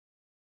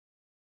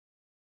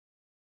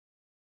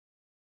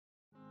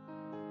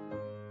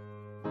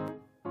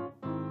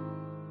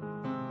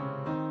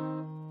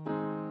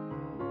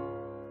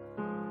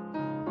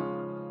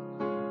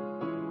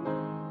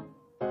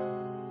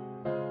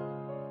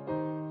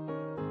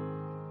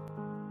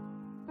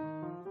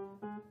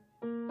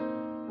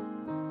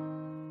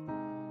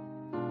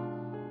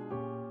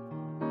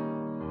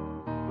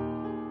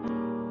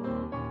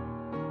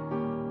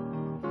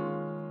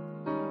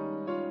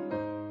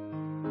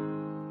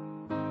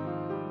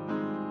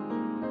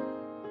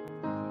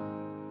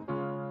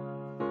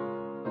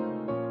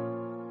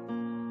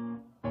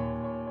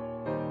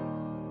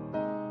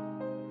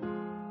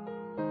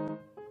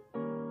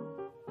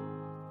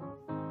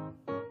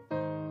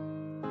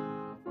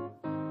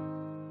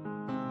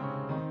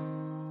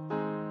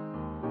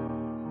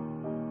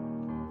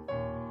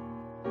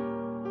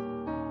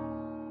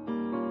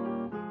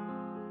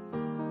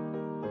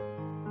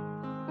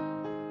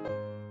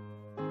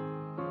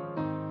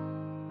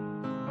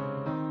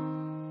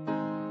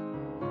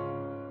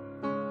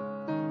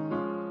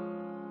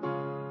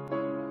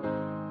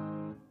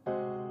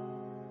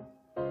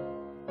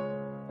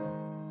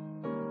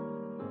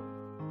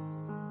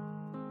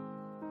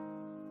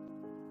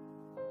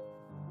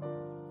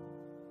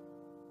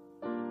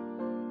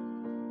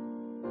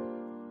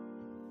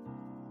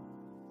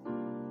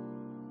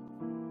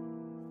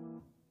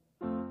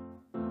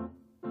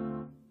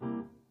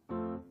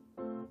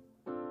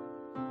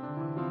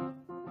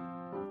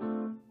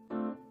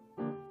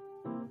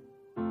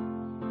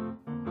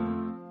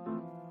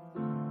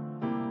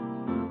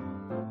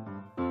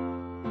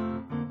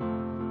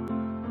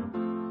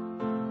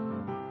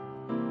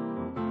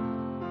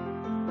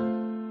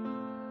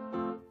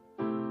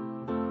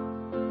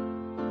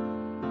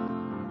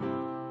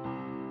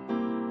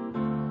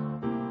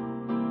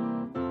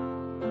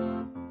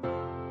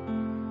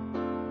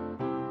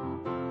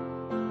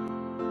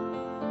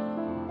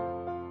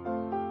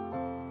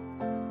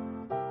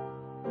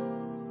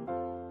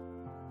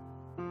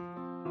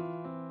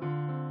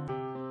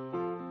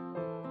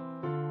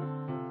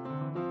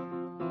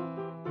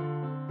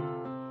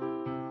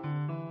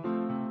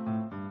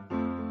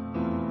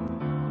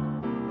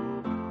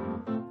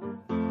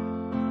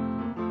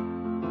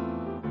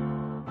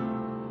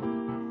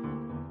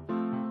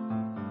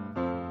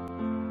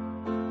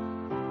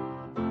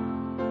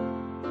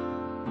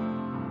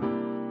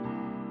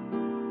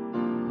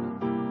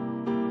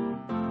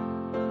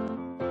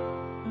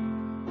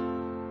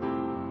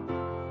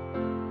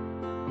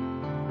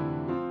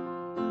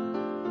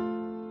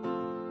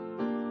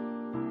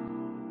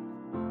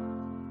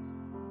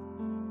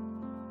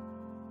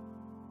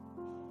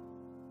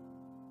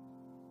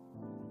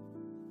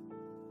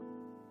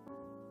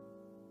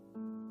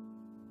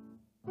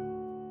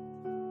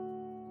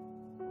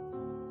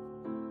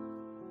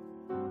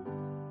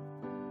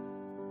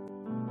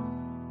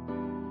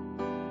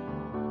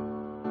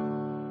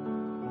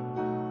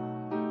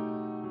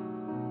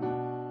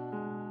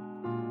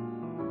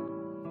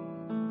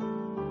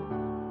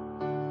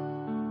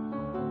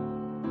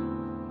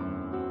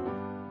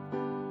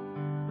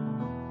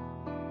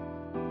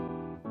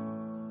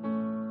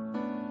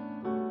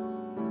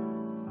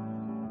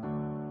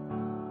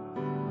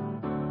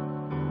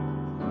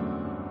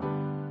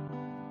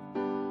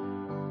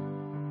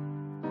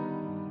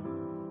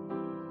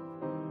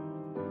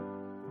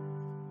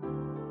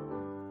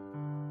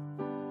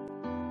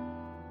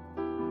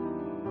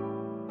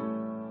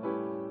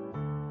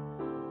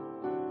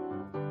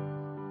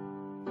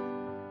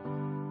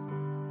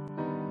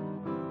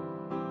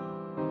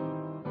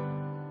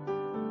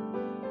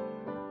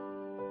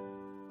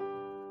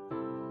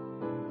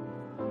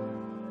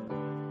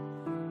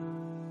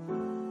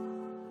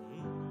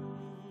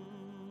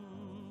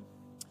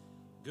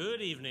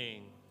Good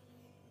evening.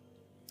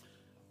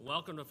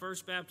 Welcome to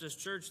First Baptist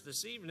Church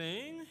this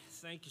evening.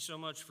 Thank you so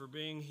much for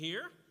being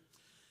here.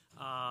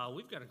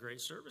 We've got a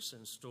great service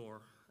in store,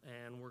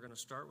 and we're going to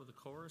start with a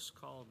chorus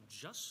called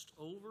Just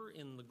Over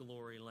in the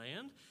Glory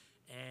Land.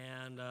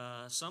 And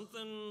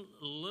something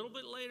a little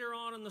bit later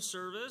on in the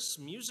service,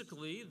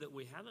 musically, that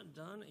we haven't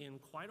done in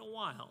quite a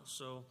while.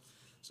 So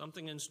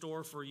something in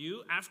store for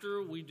you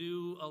after we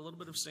do a little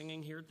bit of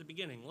singing here at the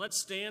beginning. Let's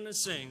stand and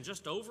sing,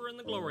 Just Over in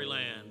the Glory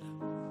Land.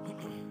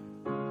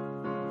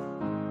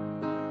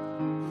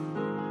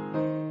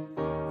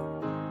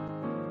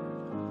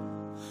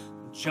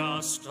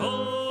 Just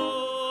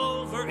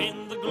over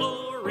in the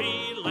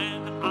glory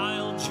land,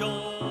 I'll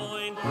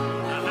join the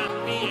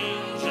happy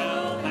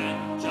angel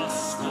band.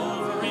 Just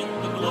over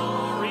in the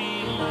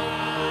glory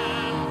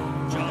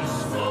land,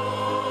 just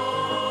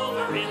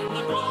over in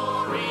the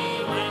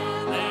glory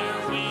land,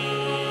 there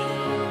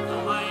with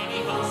the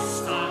mighty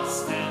host I'll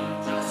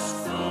stand.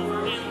 Just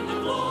over in the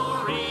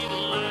glory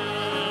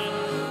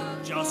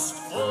land, just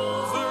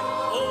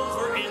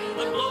over in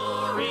the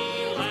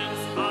glory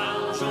land,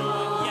 I'll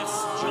join.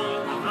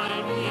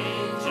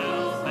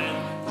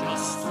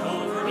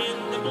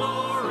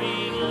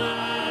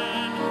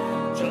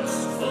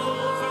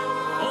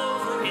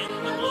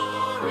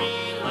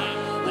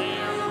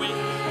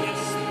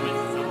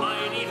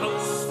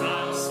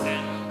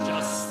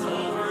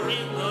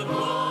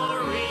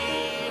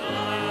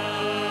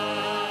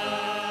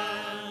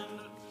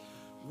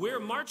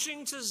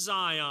 Marching to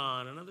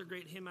Zion, another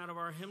great hymn out of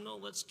our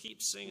hymnal. Let's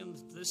keep singing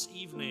this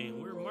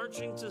evening. We're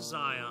marching to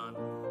Zion.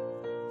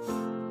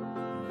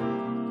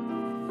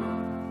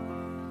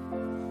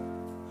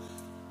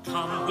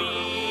 Come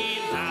we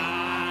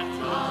that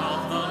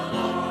love the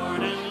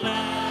Lord, and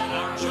let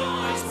our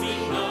joys be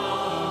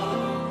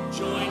known.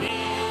 Join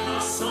in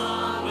a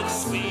song with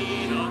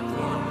sweet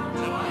accord.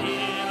 Join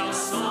in a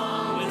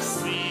song with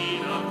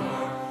sweet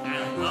accord,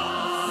 and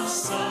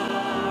thus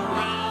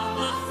around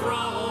the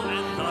throne,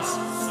 and thus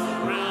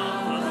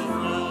around the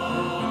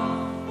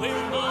throne.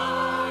 We're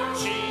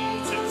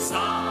marching to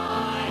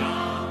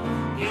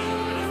Zion,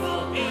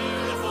 beautiful,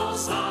 beautiful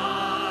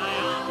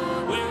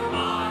Zion. We're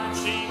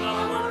marching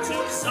upward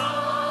to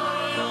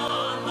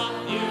Zion, the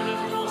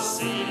beautiful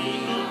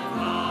city of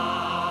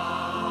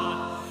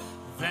God.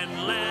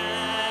 Then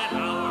let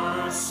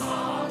our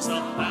songs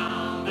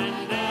abound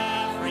and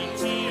every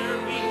tear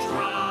be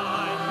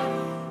dry.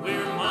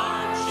 We're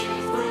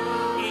marching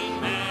through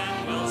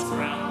Emmanuel's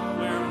ground.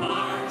 We're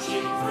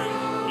marching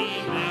through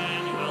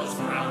Emmanuel's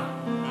ground.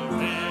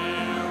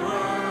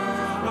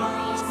 Fairer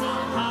worlds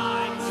on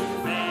high, to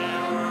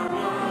fairer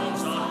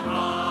worlds on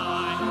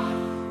high.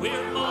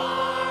 We're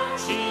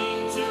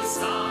marching to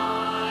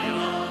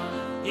Zion,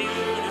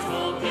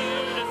 beautiful,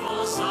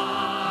 beautiful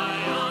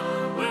Zion.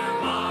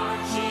 We're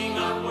marching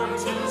upward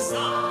to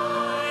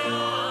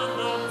Zion,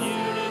 the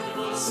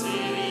beautiful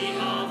city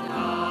of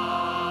God.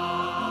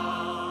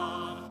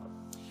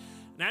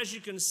 And as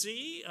you can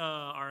see,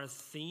 our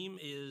theme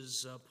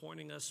is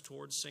pointing us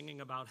towards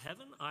singing about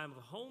heaven. I'm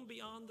home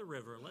beyond the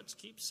river. Let's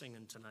keep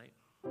singing tonight.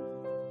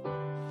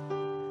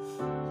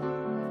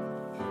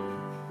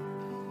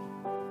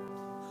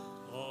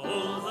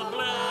 Oh, the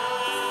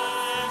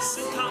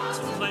blessed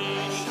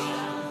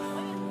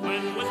contemplation,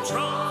 when with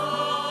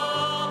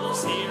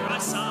troubles here I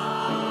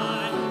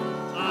sigh.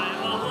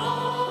 I'm a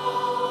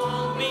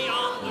home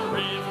beyond the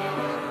river,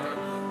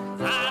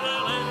 that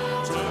I'll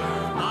enter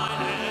by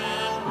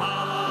and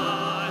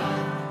by.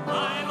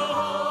 I'm a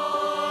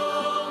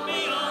home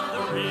beyond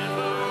the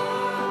river,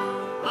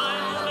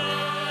 I'm a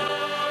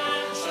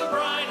mansion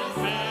bright and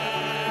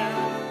fair.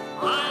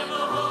 I'm a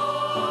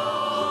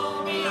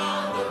home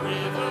beyond the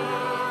river,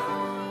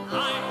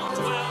 I will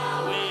dwell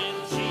with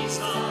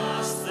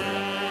Jesus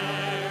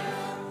there.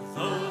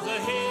 Though the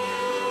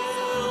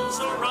hills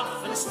are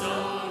rough and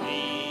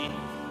stony,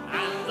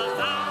 and the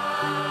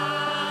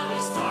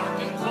valleys dark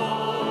and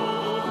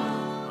cold,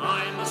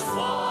 I must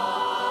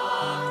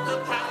walk the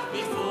path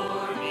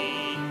before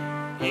me,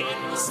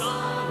 in the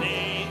sun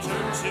may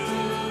turn to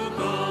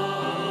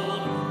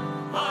gold.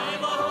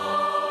 I'm a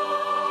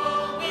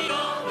home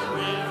beyond the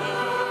river,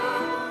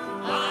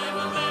 I'm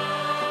a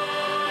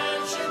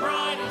mansion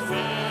bright and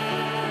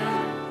fair.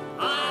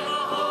 I'm a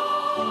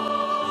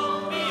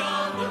home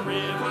beyond the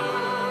river,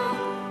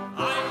 I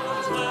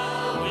will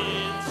dwell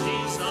with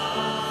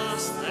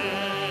Jesus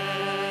there.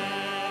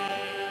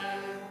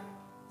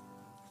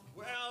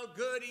 Well,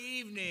 good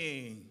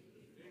evening.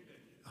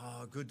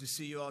 Oh, good to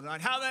see you all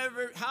tonight. How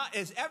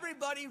is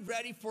everybody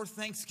ready for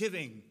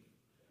Thanksgiving?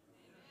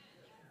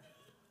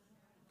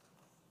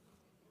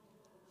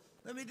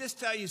 Let me just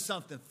tell you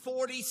something.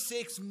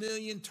 46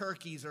 million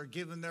turkeys are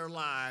giving their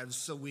lives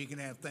so we can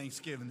have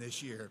Thanksgiving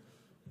this year.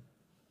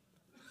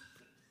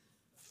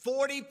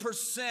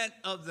 40%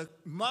 of the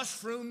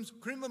mushrooms,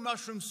 cream of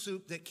mushroom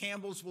soup that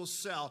Campbell's will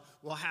sell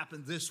will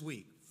happen this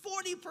week.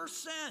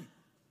 40%.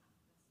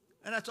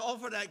 And that's all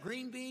for that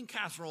green bean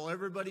casserole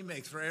everybody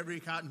makes for every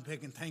cotton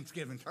picking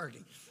Thanksgiving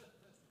turkey.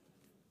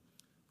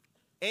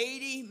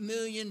 80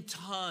 million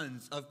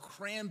tons of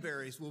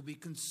cranberries will be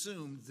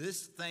consumed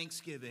this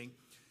Thanksgiving,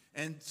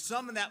 and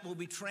some of that will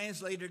be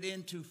translated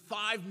into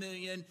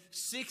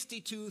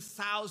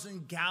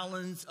 5,062,000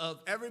 gallons of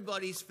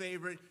everybody's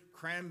favorite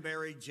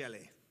cranberry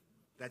jelly.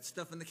 That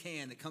stuff in the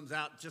can that comes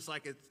out just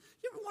like it's.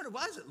 You ever wonder,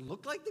 why does it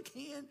look like the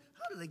can?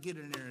 How do they get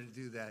in there to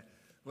do that?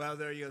 Well,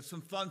 there you go.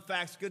 Some fun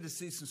facts. Good to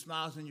see some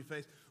smiles on your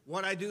face.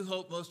 What I do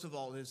hope most of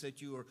all is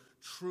that you are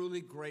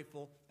truly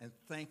grateful and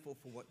thankful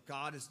for what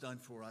God has done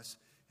for us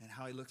and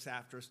how he looks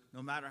after us.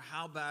 No matter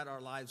how bad our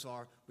lives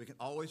are, we can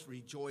always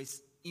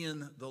rejoice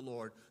in the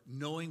Lord,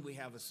 knowing we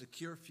have a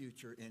secure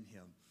future in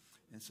him.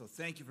 And so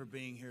thank you for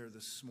being here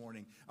this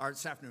morning, or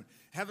this afternoon.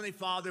 Heavenly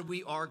Father,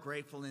 we are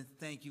grateful and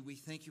thank you. We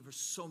thank you for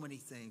so many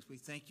things. We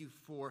thank you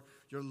for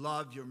your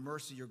love, your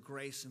mercy, your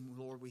grace. And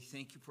Lord, we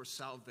thank you for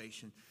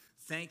salvation.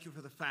 Thank you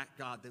for the fact,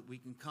 God, that we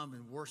can come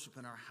and worship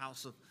in our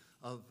house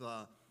of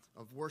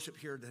worship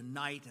here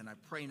tonight. And I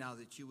pray now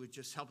that you would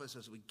just help us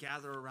as we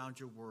gather around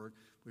your word.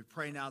 We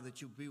pray now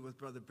that you be with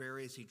Brother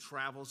Barry as he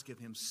travels. Give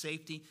him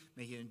safety.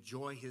 May he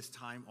enjoy his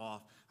time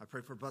off. I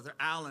pray for Brother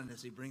Allen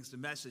as he brings the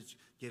message.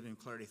 Give him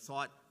clarity of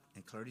thought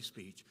and clarity of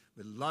speech.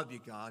 We love you,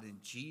 God, in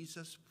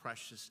Jesus'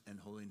 precious and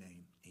holy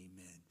name.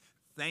 Amen.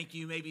 Thank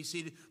you. You may be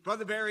seated.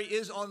 Brother Barry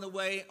is on the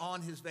way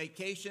on his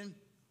vacation.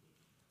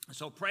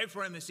 So pray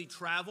for him as he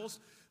travels.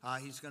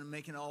 He's going to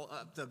make it all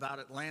up to about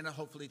Atlanta,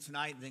 hopefully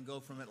tonight, and then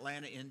go from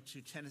Atlanta into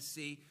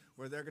Tennessee,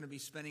 where they're going to be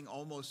spending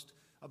almost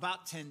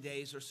about 10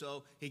 days or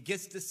so. He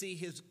gets to see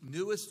his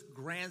newest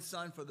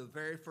grandson for the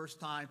very first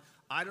time.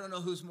 I don't know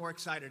who's more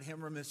excited,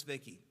 him or Miss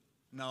Vicky.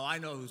 No, I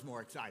know who's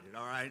more excited,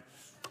 all right?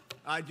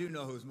 I do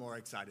know who's more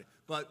excited.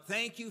 But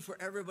thank you for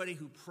everybody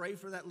who prayed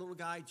for that little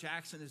guy.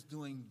 Jackson is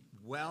doing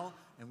well,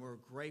 and we're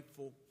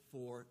grateful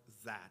for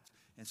that.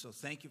 And so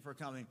thank you for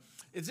coming.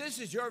 If this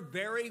is your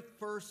very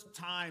first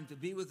time to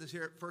be with us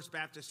here at First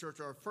Baptist Church,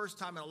 or first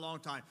time in a long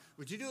time,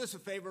 would you do us a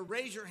favor?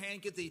 Raise your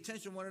hand, get the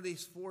attention of one of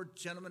these four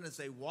gentlemen as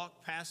they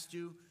walk past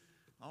you.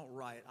 All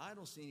right. I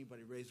don't see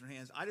anybody raise their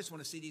hands. I just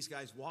want to see these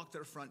guys walk to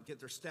the front and get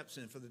their steps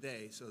in for the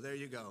day. So there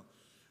you go.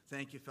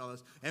 Thank you,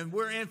 fellas. And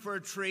we're in for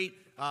a treat.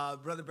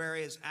 Brother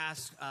Barry has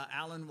asked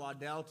Alan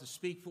Waddell to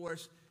speak for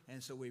us,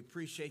 and so we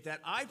appreciate that.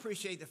 I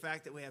appreciate the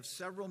fact that we have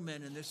several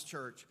men in this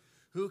church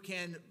who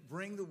can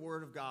bring the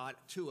word of God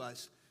to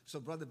us so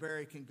Brother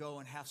Barry can go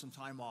and have some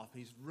time off.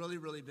 He's really,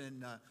 really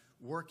been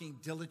working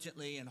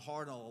diligently and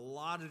hard on a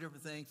lot of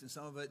different things, and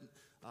some of it,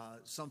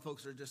 some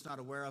folks are just not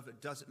aware of.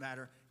 It doesn't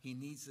matter. He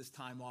needs this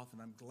time off,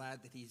 and I'm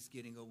glad that he's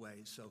getting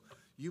away. So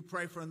you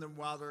pray for them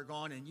while they're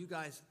gone, and you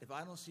guys, if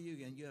I don't see you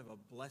again, you have a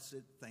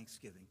blessed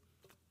Thanksgiving.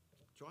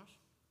 Josh?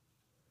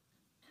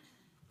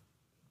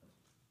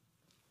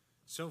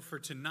 So for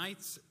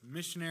tonight's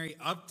missionary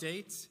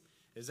update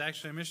is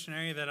actually a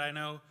missionary that I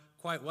know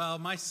quite well,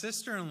 my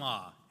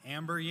sister-in-law,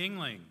 Amber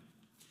Yingling.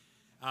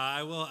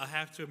 I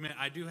have to admit,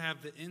 I do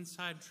have the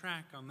inside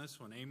track on this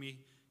one. Amy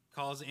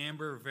calls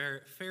Amber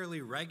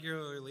fairly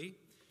regularly,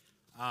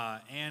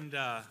 and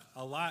a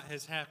lot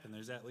has happened.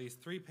 There's at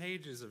least 3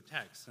 pages of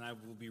text, and I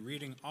will be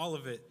reading all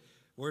of it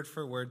word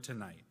for word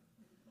tonight.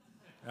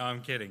 No,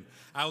 I'm kidding.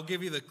 I'll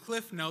give you the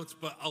cliff notes,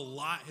 but a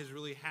lot has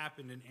really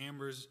happened in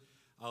Amber's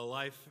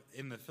life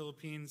in the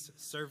Philippines,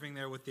 serving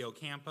there with the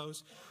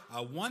Ocampos.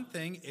 One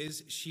thing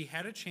is she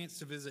had a chance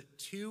to visit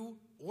 2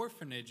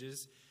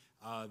 orphanages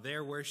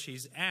there where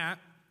she's at,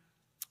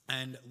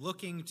 and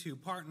looking to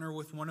partner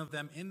with one of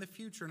them in the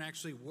future and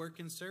actually work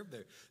and serve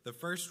there. The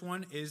first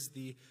one is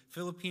the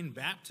Philippine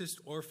Baptist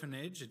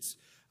Orphanage. It's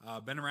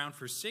been around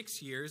for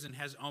 6 years and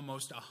has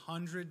almost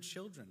 100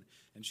 children.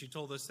 And she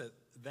told us that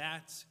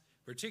that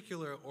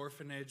particular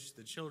orphanage,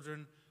 the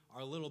children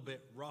are a little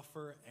bit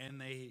rougher,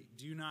 and they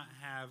do not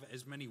have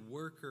as many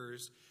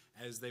workers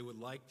as they would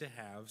like to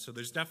have. So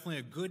there's definitely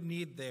a good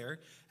need there.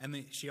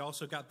 And she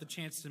also got the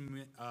chance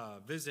to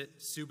visit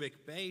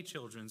Subic Bay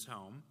Children's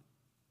Home,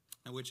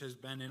 which has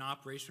been in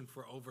operation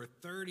for over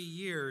 30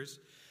 years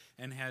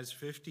and has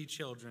 50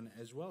 children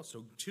as well.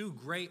 So 2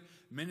 great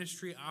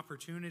ministry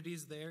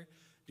opportunities there.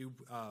 Do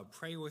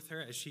pray with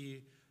her as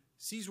she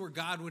sees where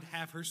God would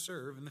have her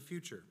serve in the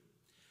future.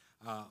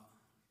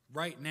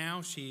 Right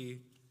now,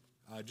 she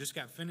just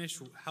got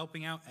finished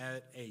helping out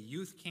at a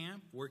youth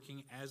camp,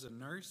 working as a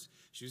nurse.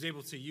 She was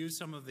able to use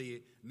some of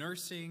the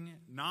nursing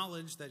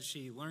knowledge that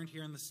she learned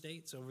here in the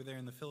States over there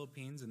in the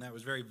Philippines, and that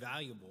was very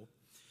valuable.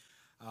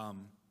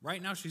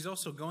 Right now, she's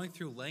also going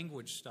through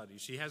language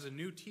studies. She has a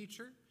new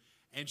teacher,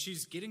 and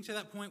she's getting to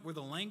that point where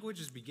the language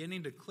is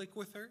beginning to click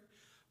with her,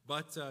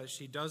 but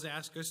she does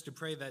ask us to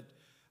pray that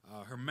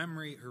her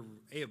memory, her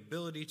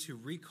ability to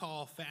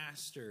recall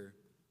faster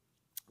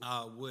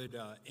would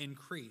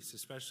increase,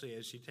 especially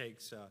as she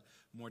takes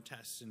more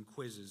tests and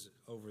quizzes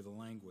over the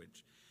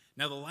language.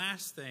 Now, the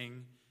last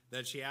thing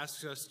that she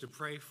asks us to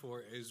pray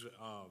for is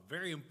a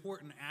very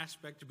important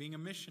aspect of being a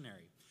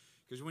missionary.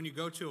 Because when you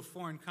go to a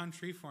foreign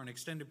country for an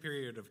extended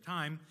period of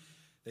time,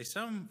 they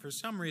for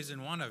some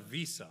reason want a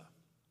visa,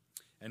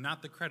 and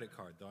not the credit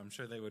card, though I'm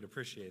sure they would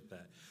appreciate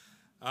that.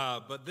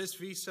 But this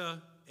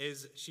visa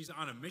she's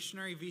on a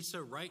missionary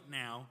visa right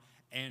now,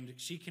 and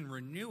she can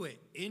renew it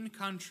in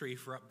country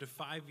for up to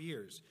 5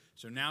 years.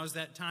 So now is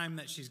that time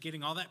that she's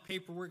getting all that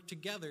paperwork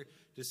together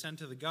to send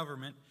to the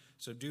government.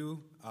 So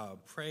do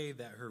pray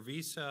that her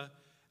visa,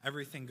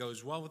 everything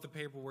goes well with the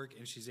paperwork,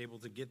 and she's able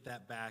to get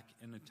that back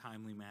in a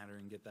timely manner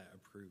and get that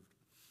approved.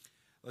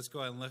 Let's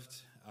go ahead and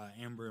lift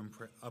Amber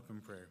up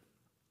in prayer.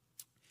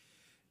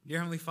 Dear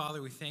Heavenly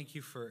Father, we thank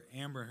you for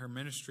Amber and her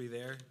ministry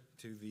there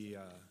to the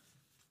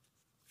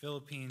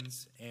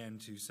Philippines and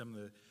to some of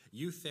the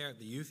youth there at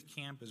the youth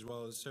camp, as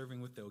well as serving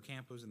with the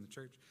Ocampos in the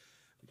church.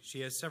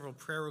 She has several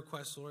prayer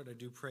requests, Lord. I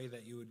do pray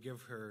that you would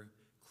give her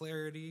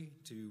clarity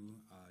to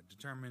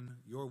determine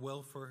your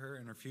will for her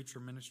and her future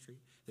ministry,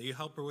 that you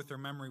help her with her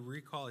memory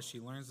recall as she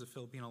learns the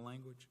Filipino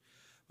language,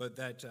 but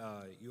that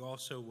you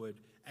also would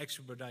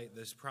expedite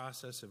this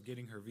process of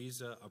getting her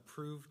visa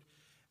approved,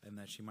 and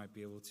that she might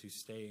be able to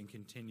stay and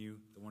continue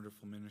the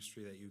wonderful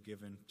ministry that you've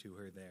given to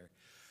her there.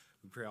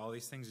 We pray all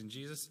these things in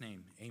Jesus'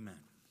 name. Amen.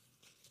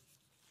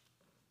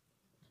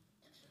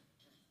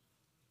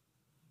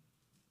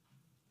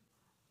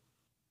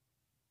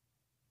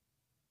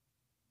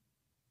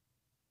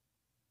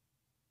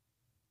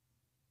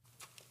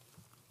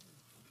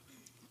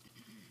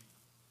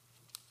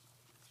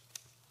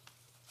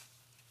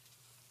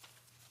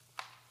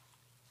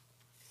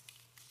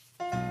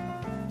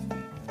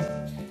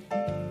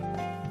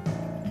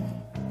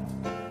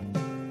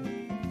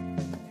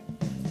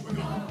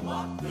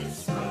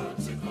 This road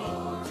to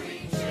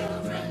glory,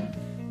 children,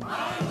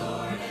 my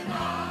Lord and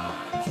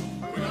I.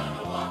 We're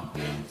gonna walk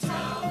and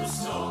tell the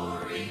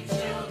story,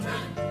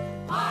 children,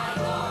 my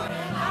Lord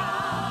and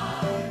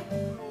I.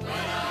 When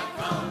I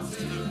come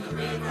to the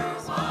river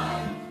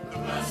wide, the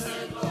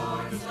blessed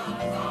Lord is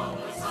gonna call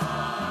us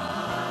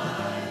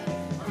high.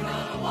 We're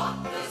gonna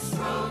walk this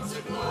road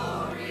to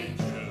glory,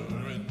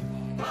 children,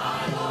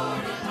 my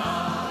Lord and I.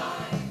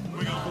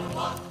 We're gonna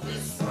walk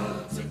this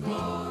road to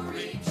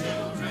glory,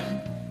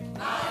 children,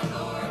 my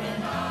Lord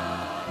and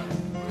I.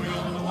 We're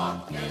gonna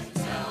walk and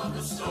tell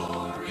the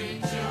story,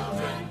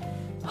 children,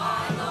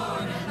 my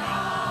Lord and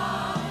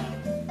I.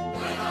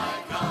 When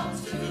I come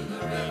to the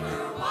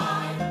river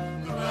wide,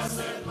 the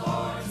blessed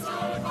Lord is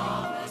gonna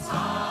call us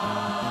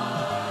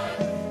high.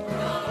 We're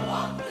gonna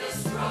walk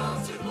this road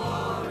to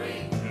glory,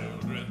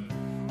 children,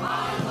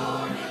 my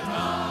Lord and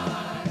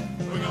I.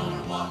 We're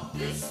gonna walk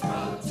this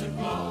road to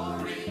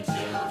glory,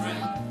 children,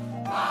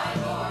 my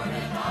Lord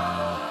and I.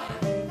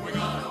 We're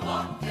gonna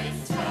walk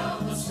and tell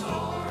the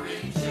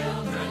story,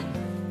 children,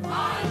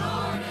 my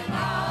Lord and I.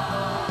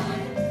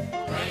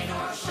 Rain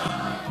or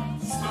shine,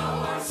 snow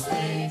or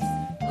sleet,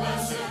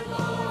 blessed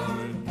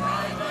Lord,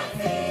 guide my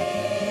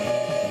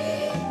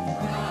feet.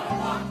 We're gonna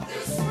walk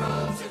this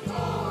road to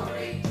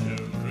glory,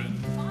 children,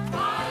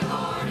 my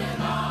Lord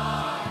and I.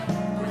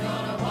 We're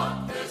gonna walk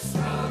this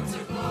road to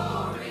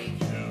glory,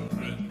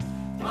 children,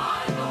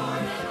 my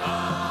Lord and I.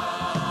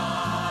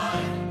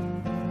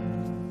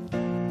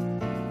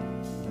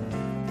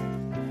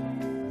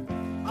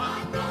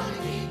 I'm gonna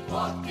keep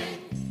walking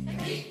and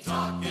keep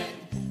talking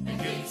and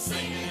keep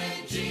singing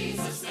in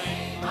Jesus'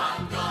 name.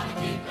 I'm gonna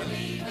keep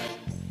believing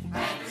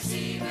and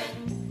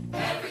receiving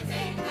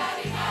everything that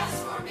He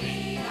has for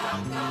me.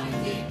 I'm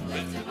gonna keep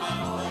lifting my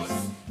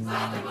voice,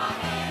 clapping my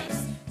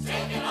hands,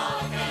 taking all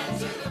I can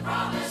to the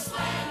promised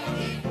land, and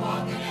keep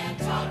walking and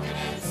talking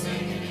and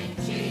singing in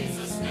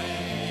Jesus'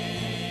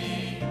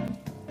 name.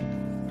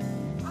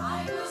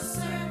 I will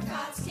serve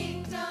God's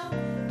kingdom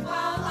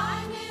while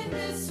I'm in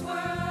this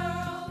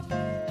world.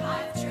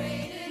 I've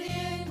traded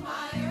in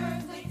my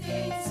earthly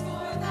things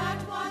for that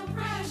one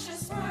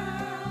precious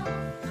pearl.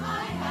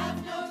 I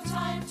have no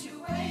time to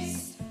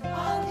waste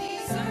on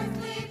these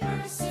earthly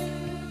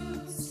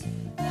pursuits.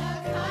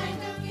 The kind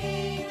of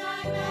gain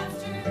I'm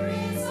after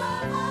is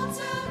of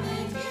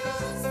ultimate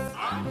use.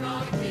 I'm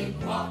gonna keep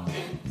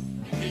walking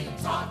and keep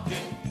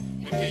talking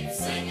and keep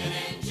singing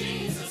in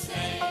Jesus'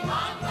 name.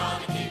 I'm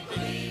gonna keep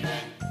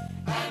believing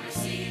and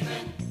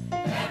receiving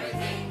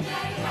everything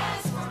that He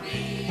has for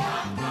me.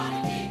 I'm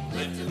gonna keep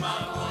lifting my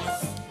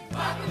voice,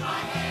 clapping my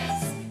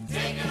hands,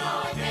 taking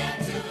all I can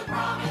to the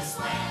promised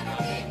land. I'll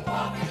keep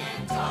walking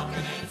and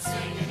talking and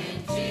singing in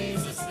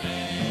Jesus'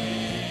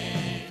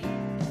 name.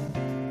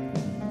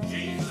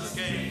 Jesus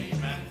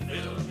came and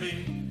filled me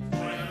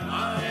when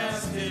I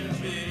asked Him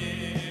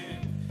in,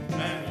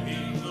 and He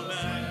will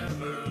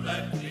never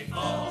let me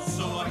fall,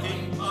 so I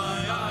keep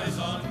my eyes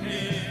on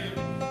Him.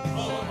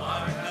 For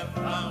I have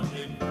found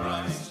in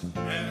Christ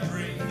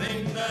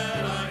everything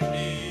that I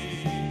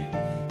need,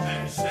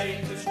 and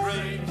Satan's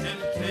great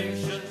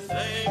temptations,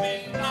 they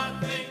mean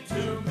nothing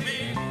to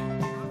me.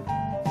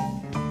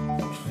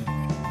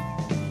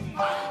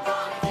 I'm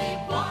gonna keep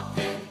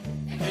walking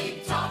and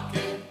keep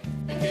talking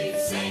and keep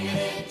singing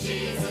in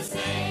Jesus'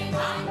 name.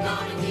 I'm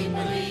gonna keep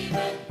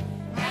believing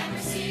and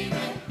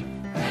receiving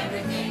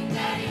everything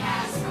that He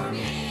has for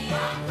me.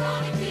 I'm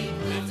gonna keep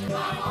lifting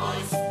my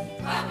voice,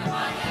 clapping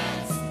my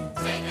hands,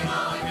 taking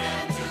all I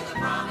can to the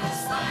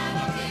promised land.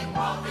 I'll keep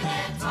walking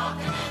and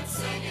talking and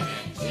singing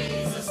in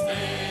Jesus'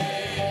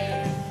 name.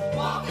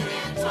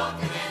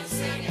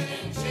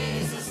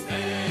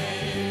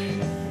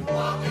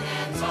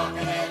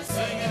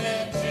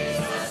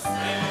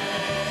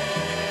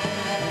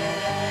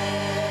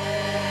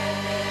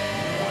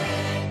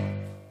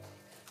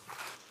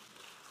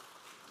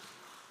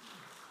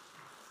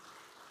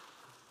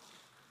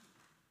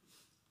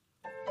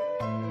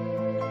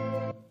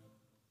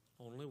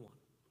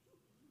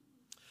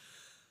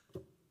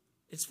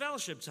 It's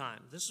fellowship time.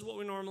 This is what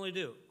we normally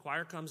do.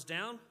 Choir comes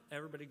down,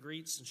 everybody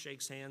greets and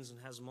shakes hands and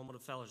has a moment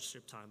of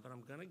fellowship time. But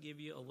I'm going to give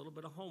you a little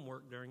bit of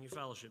homework during your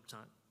fellowship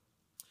time.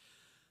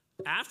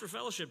 After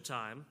fellowship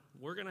time,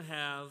 we're going to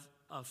have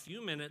a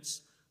few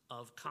minutes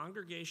of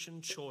congregation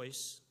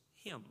choice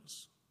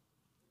hymns.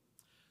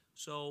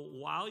 So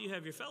while you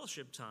have your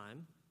fellowship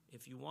time,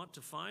 if you want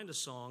to find a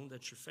song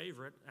that's your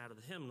favorite out of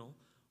the hymnal,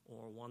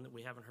 or one that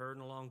we haven't heard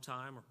in a long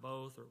time, or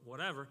both, or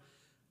whatever,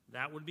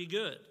 that would be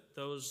good.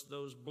 Those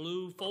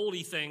blue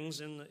foldy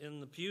things in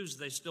the pews,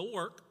 they still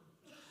work.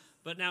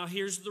 But now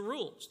here's the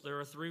rules. There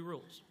are 3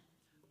 rules.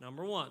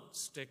 Number 1,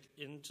 stick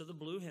into the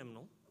blue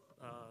hymnal.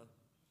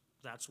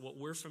 That's what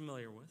we're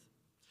familiar with.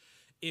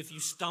 If you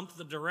stump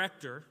the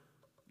director,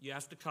 you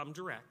have to come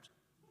direct.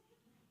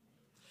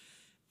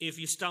 If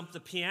you stump the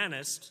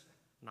pianist,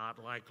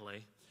 not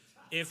likely.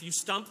 If you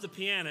stump the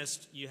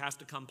pianist, you have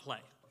to come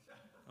play.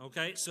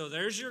 Okay, so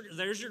there's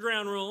your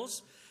ground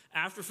rules.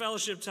 After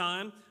fellowship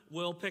time,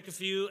 we'll pick a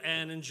few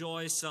and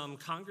enjoy some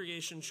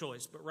congregation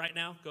choice. But right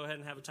now, go ahead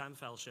and have a time of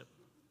fellowship.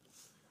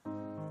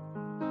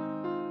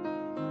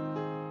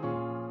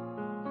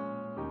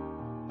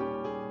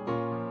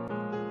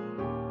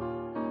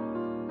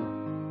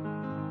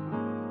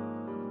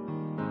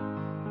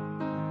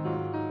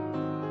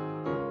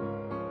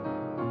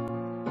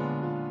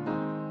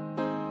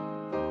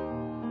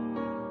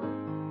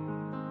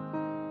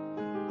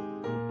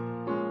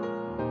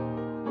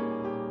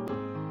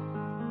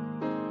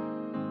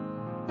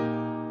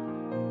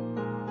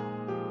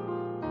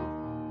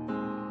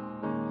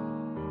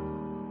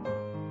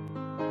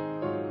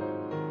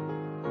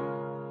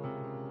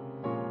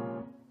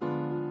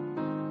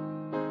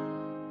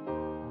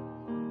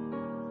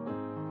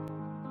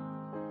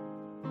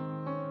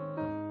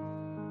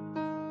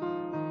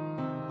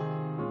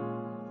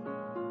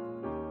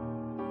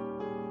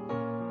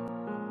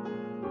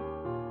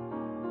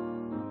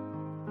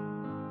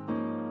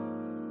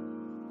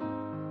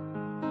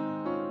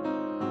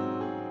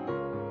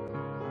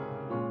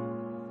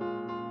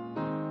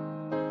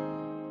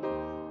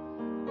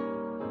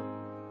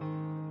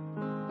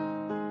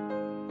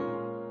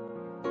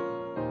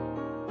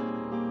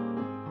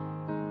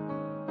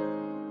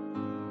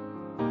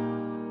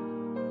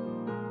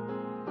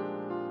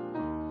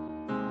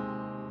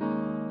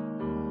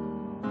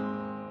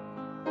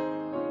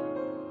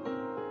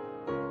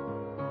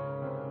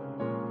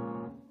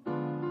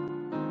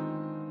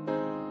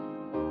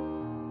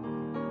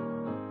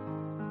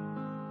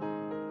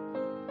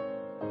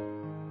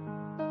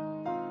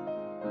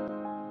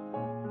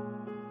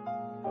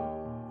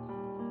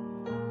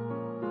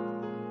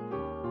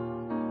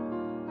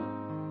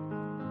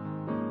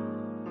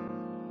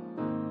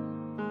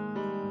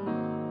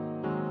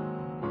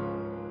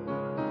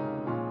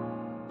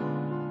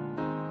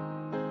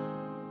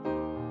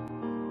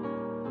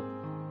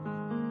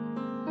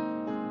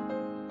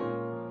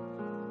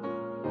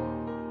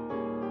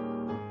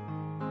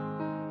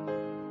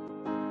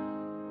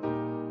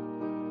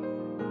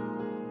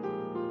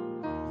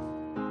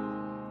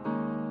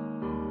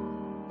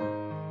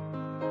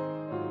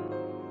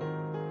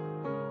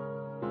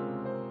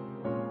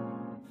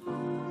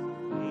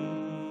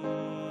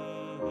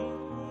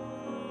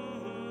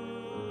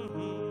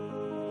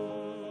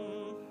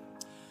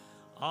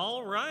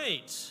 All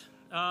right.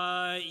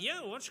 Why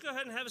don't you go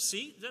ahead and have a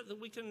seat? That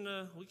we can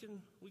do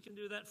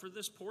that for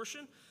this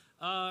portion.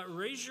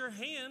 Raise your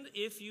hand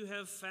if you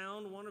have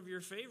found one of your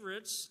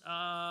favorites.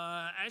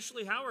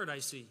 Ashley Howard, I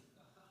see.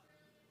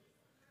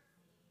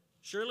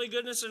 Surely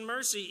Goodness and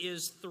Mercy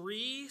is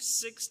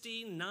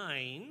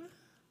 369.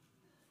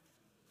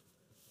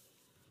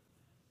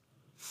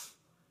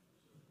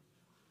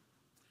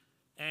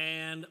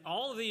 And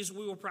all of these,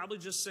 we will probably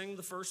just sing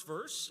the first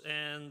verse.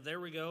 And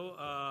there we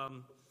go.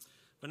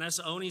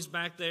 Vanessa Oney's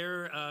back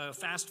there,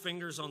 fast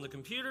fingers on the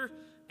computer.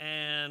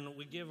 And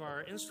we give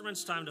our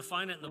instruments time to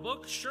find it in the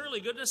book. Surely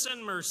Goodness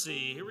and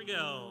Mercy. Here we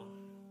go.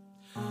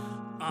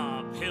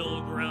 A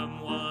pilgrim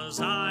was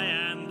I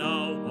and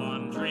a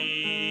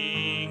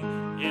wandering.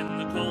 In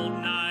the cold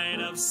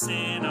night of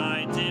sin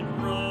I did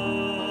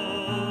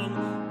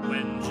roam.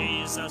 When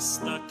Jesus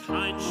the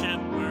kind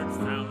shepherd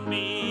found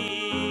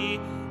me,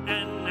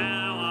 and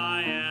now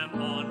I am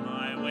on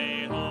my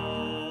way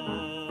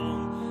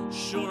home.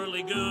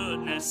 Surely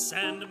goodness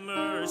and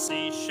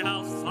mercy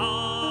shall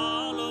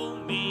follow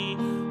me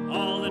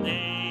all the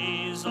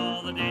days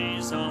of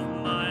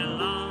my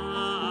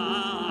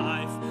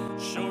life.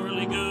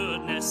 Surely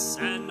goodness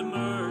and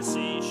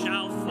mercy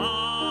shall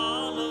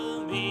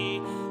follow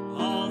me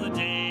all the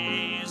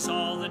days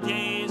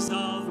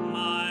of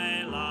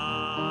my life.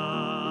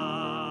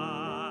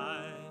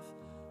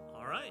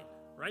 All right,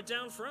 right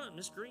down front,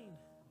 Miss Green.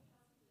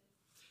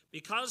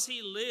 Because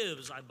he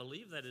lives, I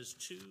believe that is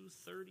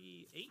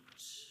 238.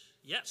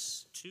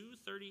 Yes,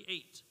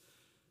 238.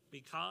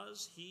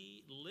 Because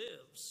he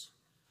lives.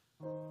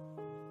 And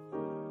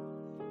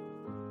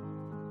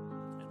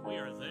we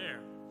are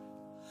there.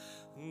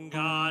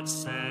 God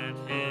sent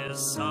his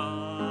son.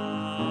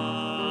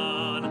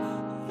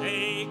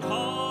 They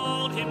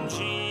called him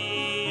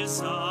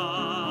Jesus.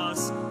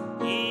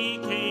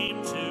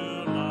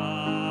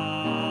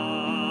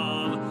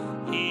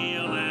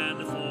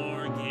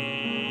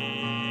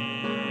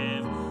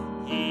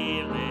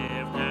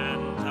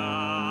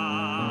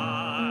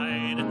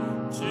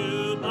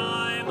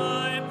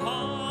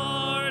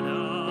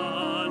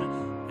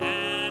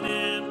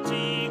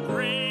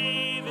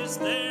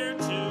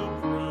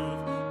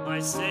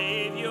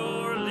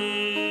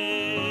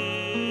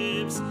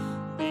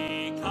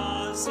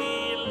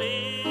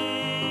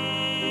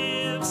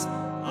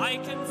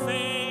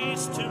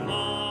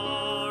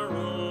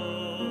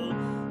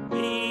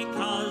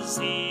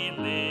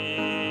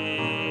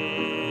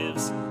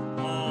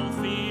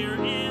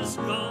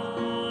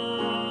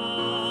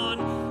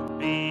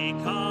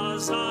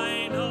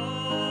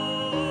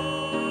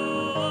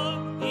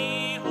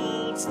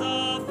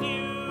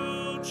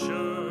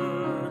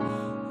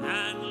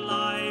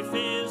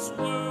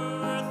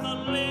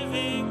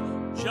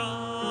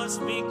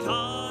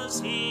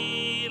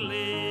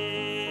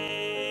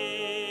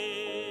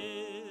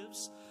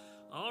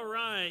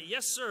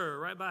 sir,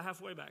 right about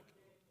halfway back.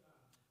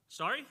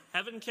 Sorry?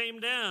 Heaven Came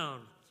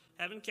Down.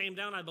 Heaven Came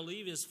Down, I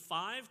believe, is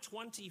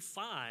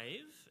 525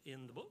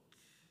 in the book.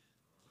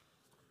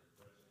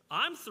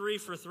 I'm 3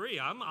 for 3.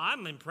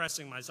 I'm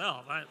impressing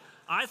myself.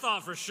 I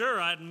thought for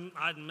sure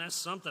I'd mess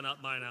something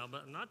up by now,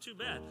 but not too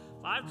bad.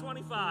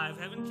 525,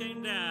 Heaven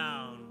Came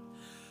Down.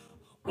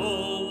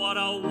 Oh, what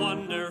a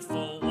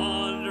wonderful,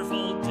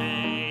 wonderful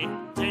day.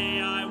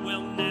 Day I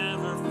will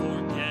never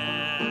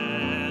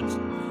forget.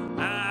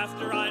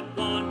 After I'd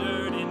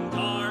wandered in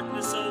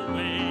darkness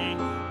away,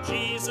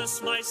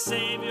 Jesus, my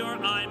Savior,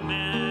 I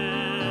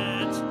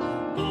met.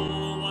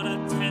 Oh, what a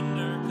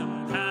tender,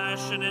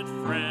 compassionate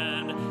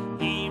friend.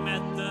 He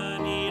met the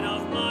need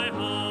of my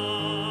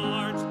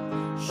heart.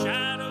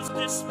 Shadows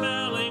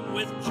dispelling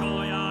with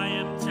joy, I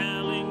am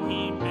telling,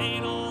 He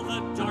made all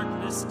the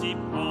darkness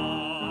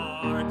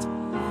depart.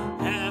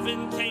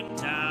 Heaven came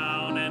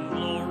down and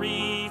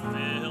glory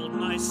filled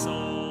my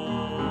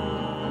soul.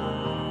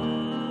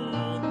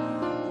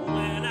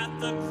 When at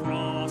the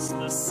cross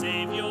the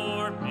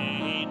Savior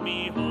made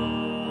me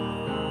whole,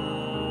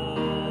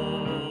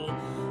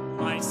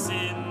 my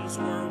sins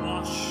were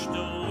washed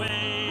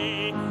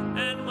away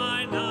and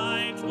my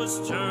night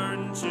was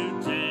turned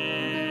to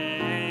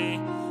day.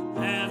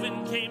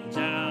 Heaven came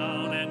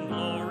down and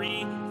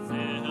glory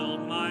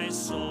filled my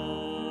soul.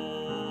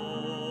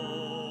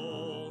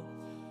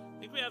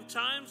 We have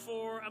time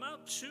for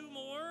about 2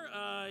 more.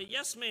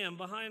 Yes, ma'am,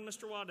 behind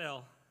Mr.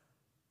 Waddell.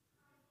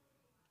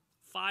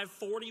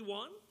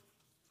 541.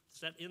 Is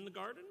that in the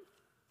garden?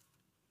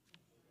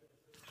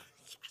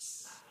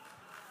 Yes.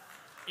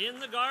 In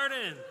the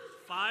garden.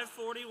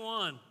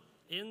 541.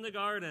 In the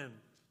garden.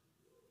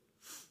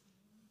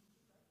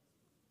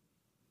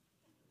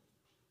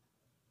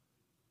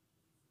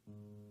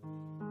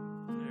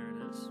 There it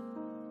is.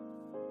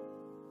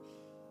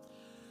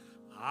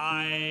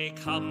 I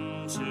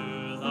come to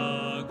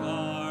the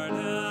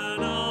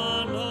garden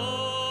alone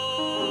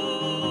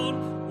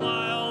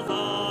while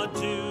the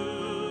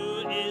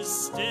dew is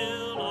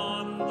still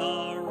on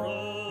the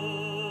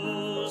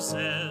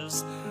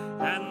roses,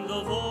 and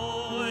the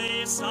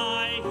voice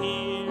I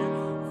hear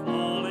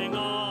falling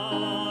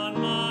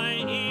on my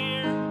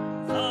ear,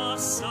 the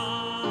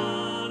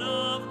Son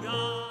of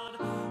God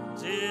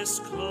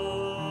discloses.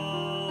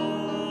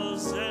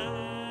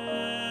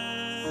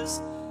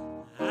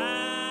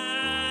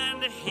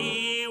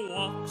 He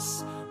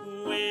walks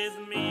with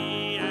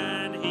me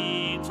and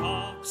He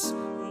talks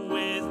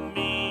with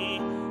me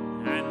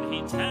and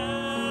He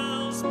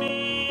tells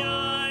me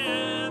I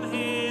am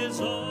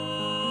His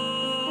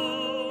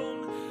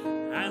own,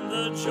 and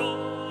the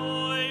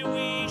joy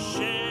we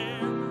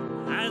share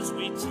as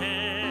we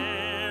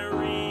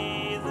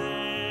tarry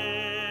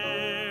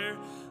there,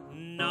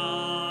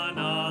 none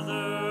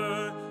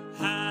other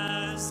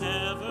has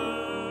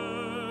ever.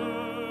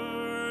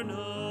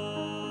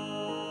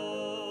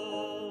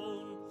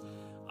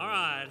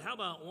 How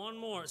about one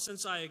more?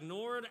 Since I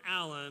ignored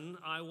Alan,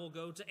 I will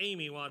go to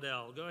Amy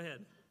Waddell. Go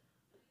ahead.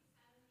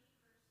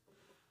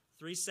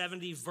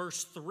 370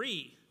 verse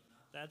 3.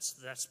 That's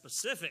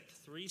specific.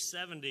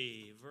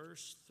 370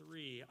 verse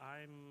 3.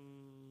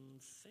 I'm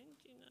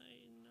thinking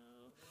I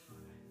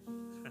know.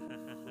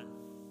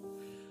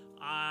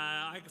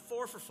 I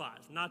 4 for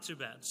 5. Not too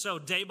bad. So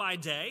day by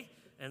day,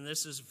 and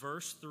this is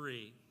verse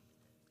 3.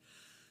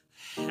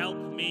 Help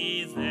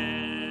me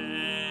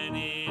then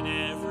in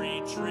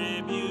every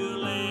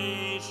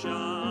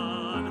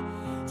tribulation,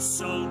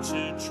 so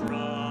to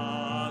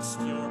trust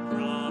your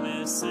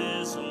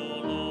promises, O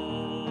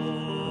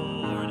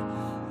Lord,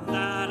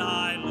 that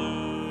I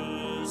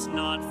lose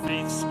not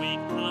faith's sweet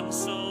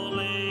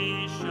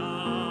consolation,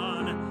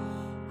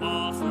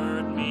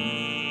 offered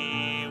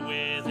me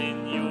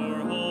within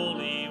your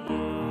holy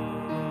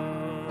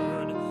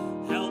word.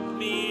 Help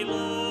me,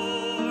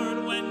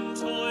 Lord, when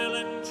toil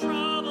and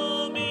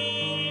trouble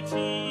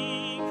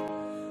meeting,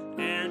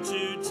 ere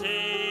to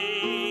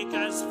take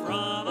as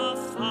from a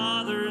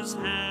father's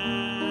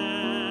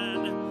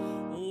hand,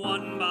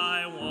 one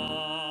by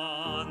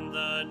one,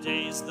 the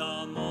days,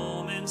 the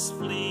moments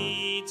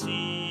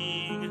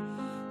fleeting,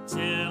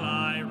 till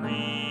I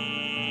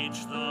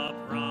reach the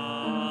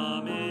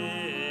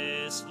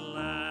promised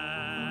land.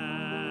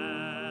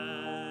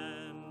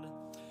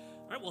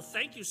 All right, well,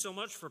 thank you so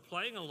much for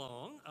playing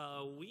along.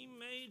 We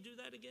may do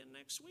that again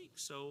next week.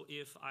 So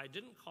if I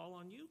didn't call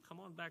on you, come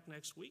on back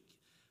next week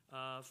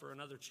for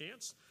another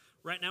chance.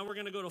 Right now we're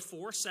going to go to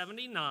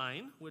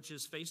 479, which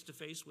is Face to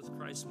Face with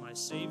Christ my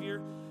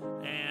Savior.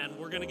 And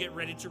we're going to get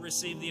ready to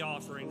receive the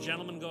offering.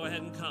 Gentlemen, go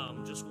ahead and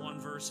come. Just one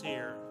verse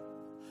here.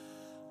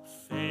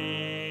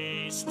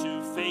 Face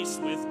to face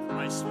with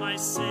Christ my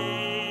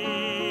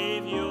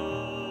Savior.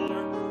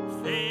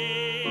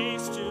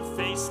 Face to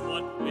face,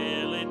 what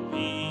will it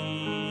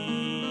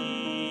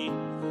be?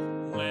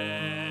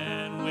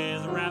 When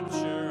with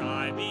rapture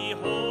I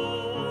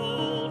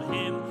behold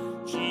Him,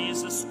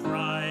 Jesus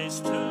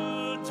Christ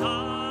who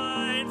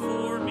died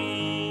for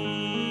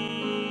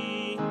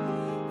me.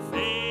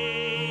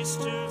 Face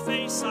to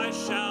face I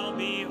shall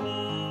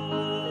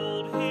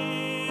behold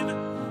Him,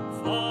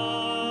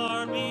 for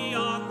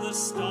the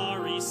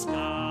starry sky,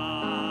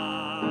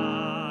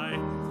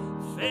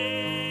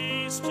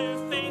 face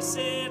to face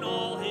in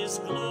all his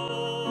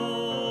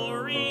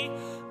glory,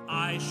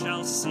 I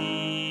shall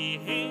see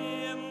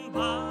him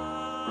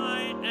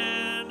by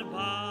and by.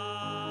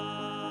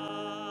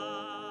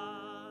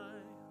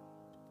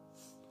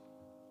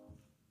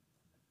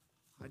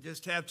 I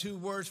just have 2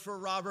 words for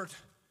Robert: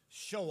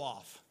 show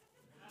off.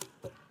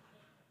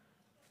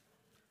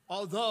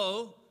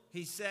 Although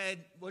he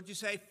said, what'd you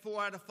say,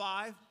 4 out of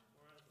 5?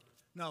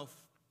 No,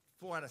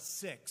 4 out of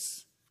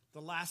 6.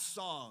 The last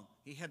song,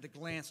 he had to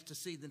glance to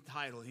see the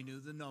title. He knew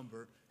the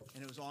number,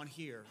 and it was on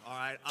here. All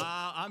right,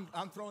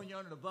 I'm throwing you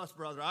under the bus,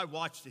 brother. I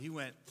watched it. He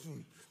went.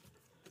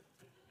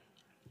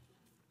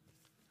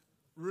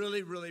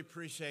 Really, really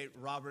appreciate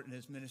Robert and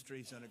his ministry.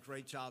 He's done a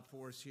great job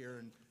for us here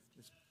in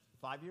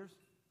 5 years?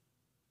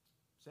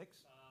 6?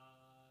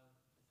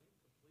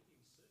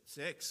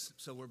 6.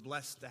 So we're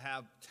blessed to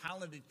have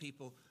talented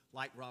people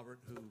like Robert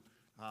who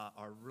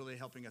are really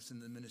helping us in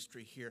the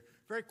ministry here.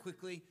 Very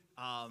quickly,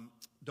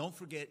 don't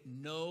forget,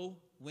 no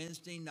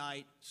Wednesday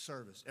night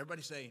service.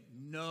 Everybody say,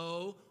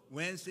 no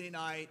Wednesday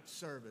night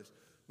service.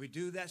 We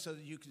do that so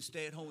that you can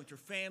stay at home with your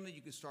family.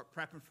 You can start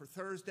prepping for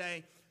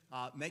Thursday.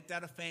 Make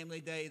that a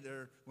family day.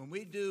 When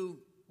we don't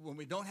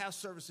have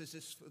services,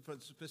 it's for a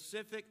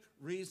specific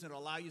reason to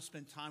allow you to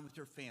spend time with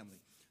your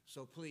family.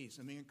 So please,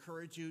 let me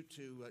encourage you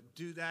to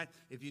do that.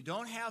 If you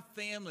don't have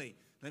family,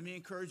 let me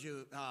encourage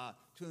you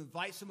to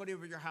invite somebody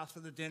over to your house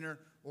for the dinner,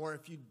 or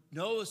if you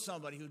know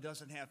somebody who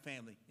doesn't have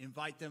family,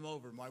 invite them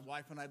over. My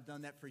wife and I have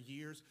done that for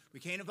years. We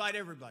can't invite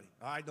everybody,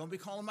 all right? Don't be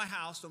calling my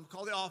house. Don't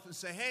call the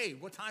office and say, hey,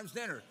 what time's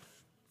dinner?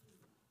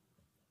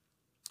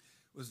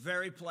 Was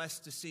very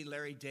blessed to see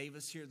Larry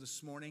Davis here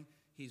this morning.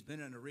 He's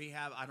been in a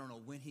rehab. I don't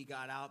know when he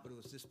got out, but it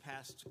was this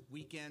past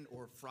weekend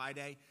or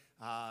Friday.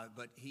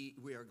 But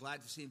we are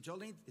glad to see him.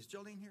 Jolene, is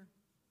Jolene here?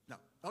 No.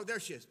 Oh, there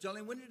she is.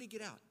 Jolene, when did he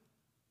get out?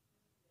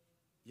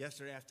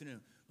 Yesterday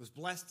afternoon. Was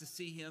blessed to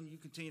see him. You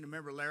continue to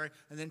remember Larry.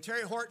 And then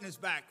Terry Horton is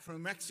back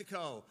from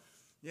Mexico.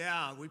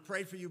 Yeah, we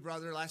prayed for you,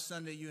 brother. Last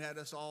Sunday you had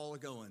us all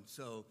going.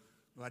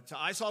 But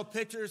I saw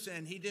pictures,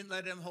 and he didn't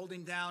let him hold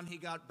him down. He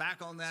got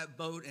back on that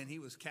boat, and he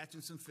was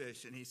catching some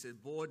fish. And he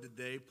said, boy, did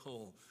they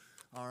pull.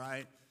 All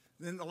right.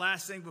 Then the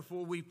last thing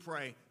before we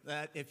pray,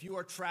 that if you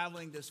are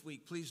traveling this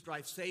week, please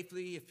drive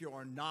safely. If you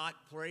are not,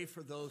 pray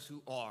for those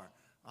who are.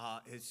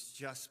 It's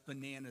just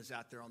bananas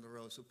out there on the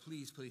road. So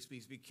please, please,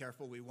 please be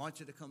careful. We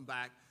want you to come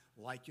back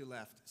like you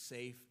left,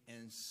 safe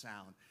and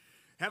sound.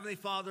 Heavenly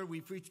Father,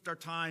 we've reached our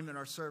time in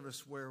our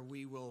service where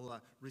we will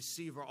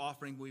receive our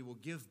offering. We will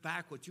give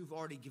back what you've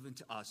already given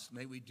to us.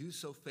 May we do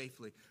so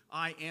faithfully.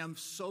 I am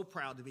so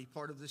proud to be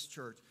part of this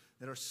church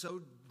that are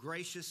so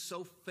gracious,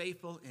 so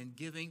faithful in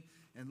giving.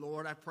 And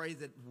Lord, I pray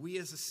that we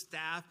as a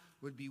staff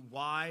would be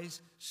wise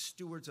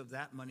stewards of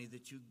that money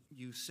that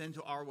you send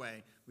to our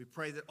way. We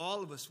pray that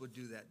all of us would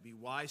do that, be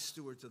wise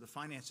stewards of the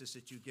finances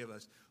that you give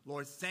us.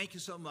 Lord, thank you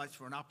so much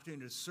for an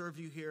opportunity to serve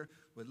you here.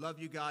 We love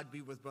you, God.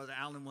 Be with Brother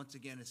Allen once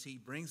again as he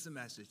brings the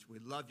message. We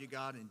love you,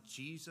 God, in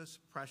Jesus'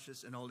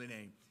 precious and holy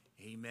name.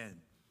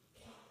 Amen.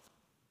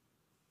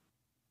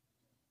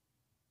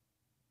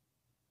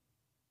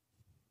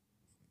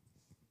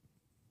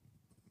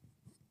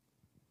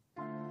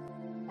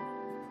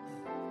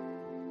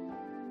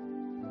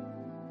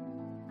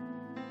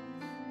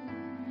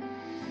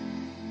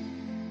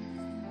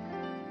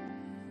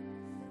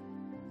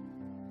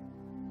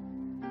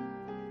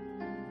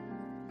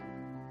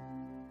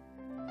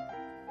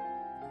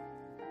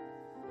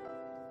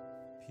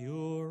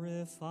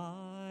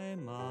 Purify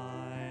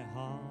my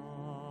heart,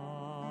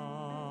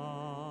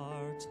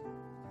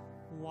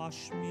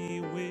 wash me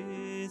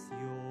with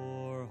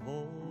your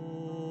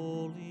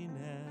holiness,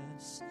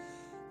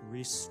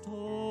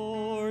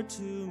 restore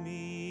to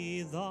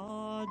me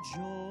the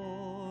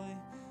joy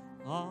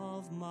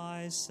of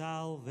my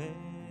salvation.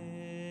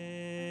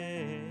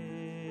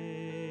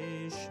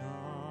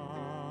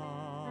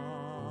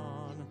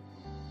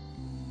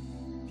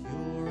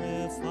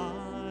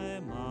 Purify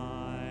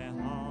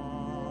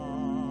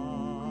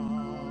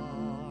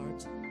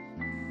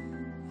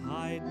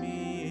hide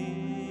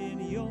me in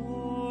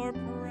your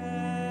presence,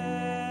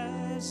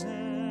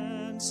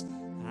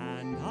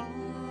 and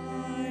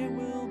I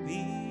will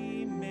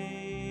be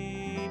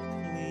made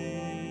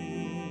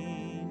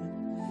clean,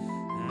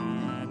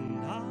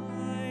 and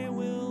I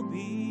will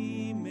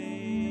be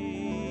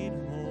made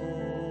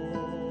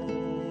whole.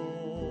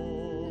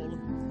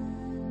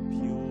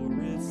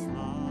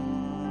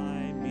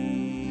 Purify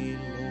me,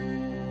 Lord.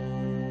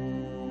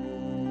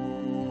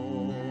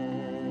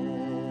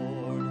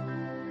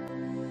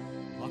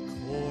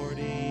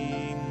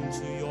 According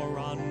to your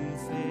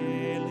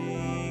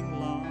unfailing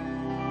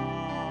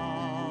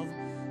love,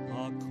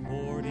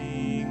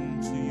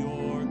 according to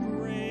your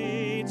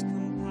great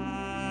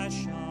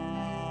compassion,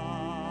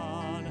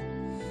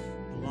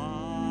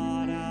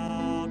 blot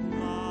out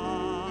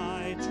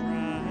my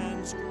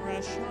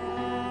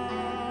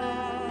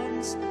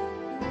transgressions,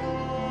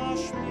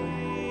 wash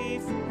me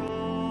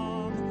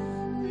from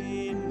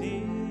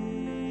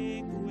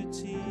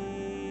iniquity.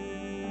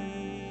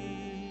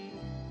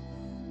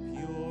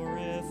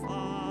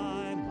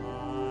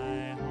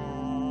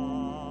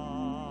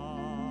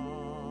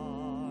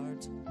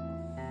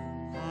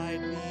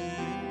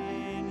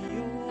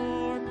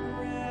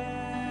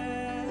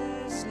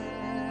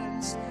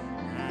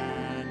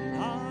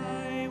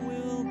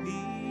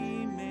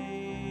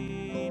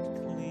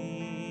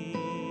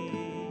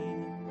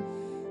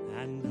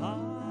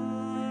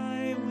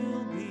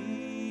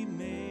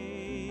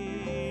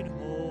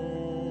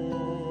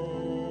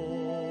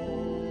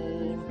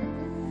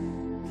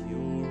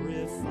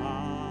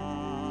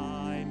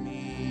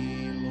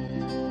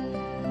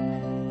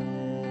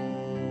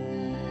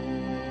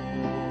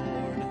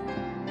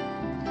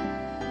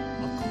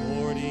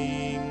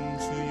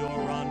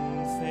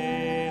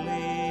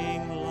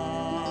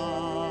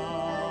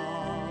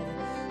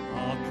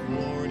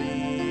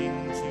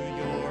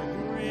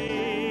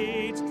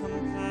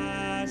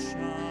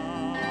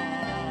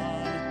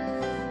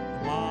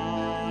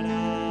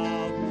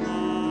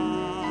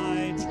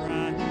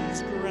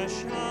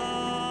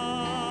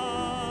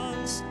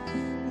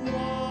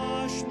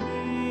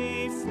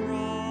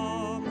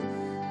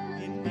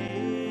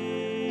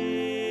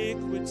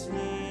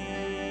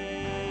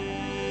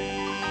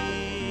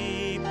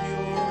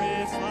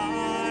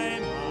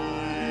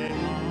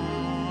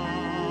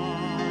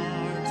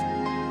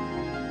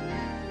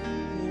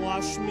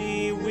 Wash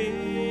me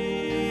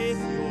with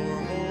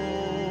your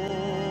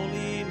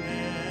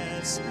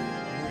holiness.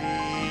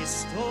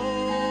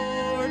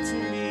 Restore to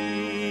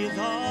me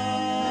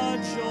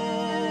the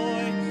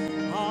joy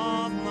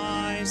of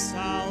my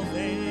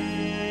salvation.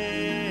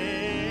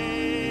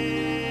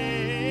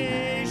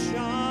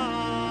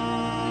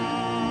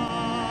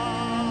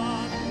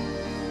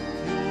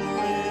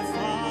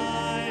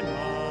 Purify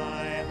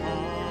my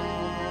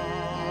heart.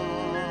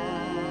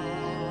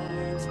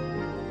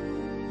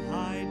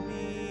 Hide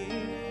me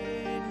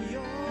in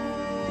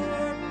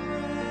your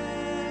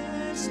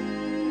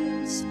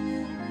presence,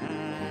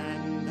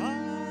 and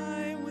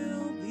I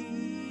will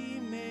be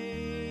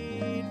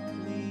made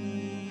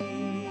clean,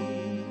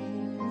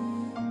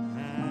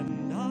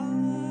 and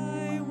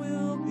I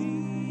will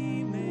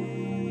be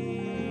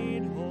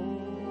made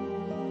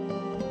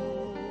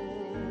whole.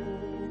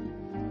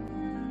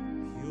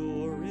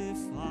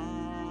 Purify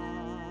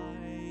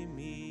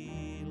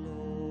me,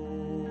 Lord.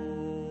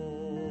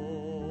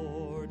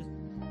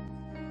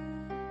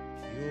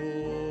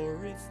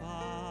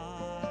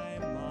 Purify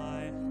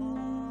my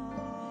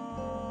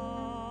heart.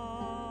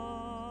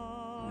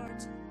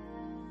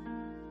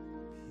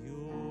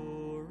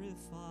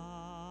 Purify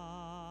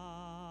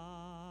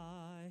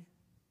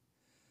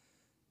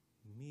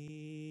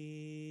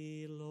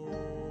me, Lord.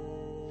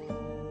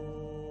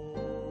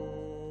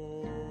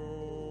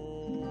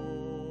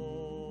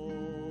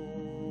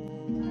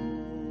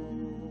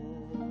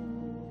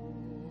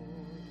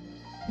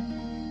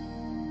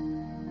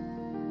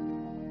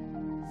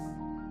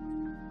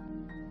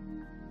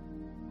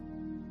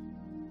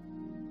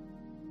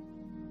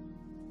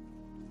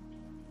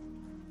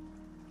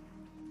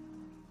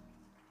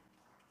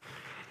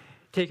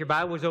 Take your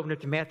Bibles, open up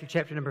to Matthew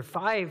chapter number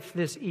 5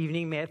 this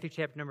evening, Matthew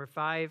chapter number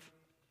 5.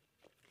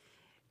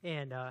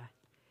 And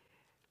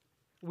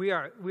we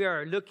are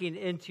looking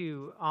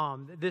into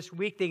this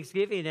week,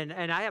 Thanksgiving,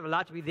 and I have a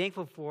lot to be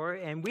thankful for.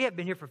 And we have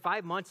been here for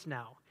 5 months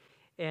now,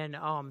 and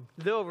a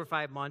little over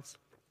 5 months.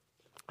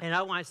 And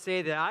I want to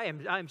say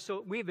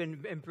that we've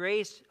been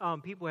embraced.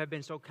 People have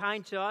been so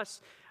kind to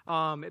us.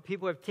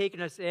 People have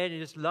taken us in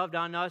and just loved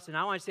on us. And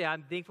I want to say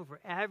I'm thankful for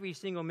every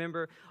single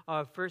member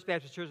of First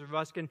Baptist Church of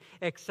Ruskin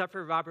except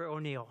for Robert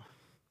O'Neill.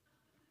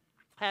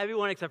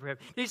 Everyone except for him.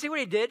 Did you see what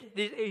he did?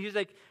 He was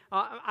like,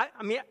 I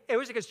mean, it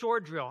was like a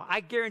sword drill. I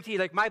guarantee,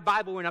 like, my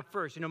Bible went up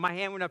first. You know, my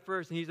hand went up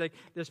first, and he's like,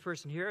 this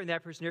person here and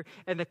that person here.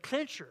 And the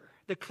clincher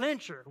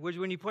was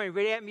when he pointed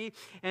right at me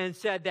and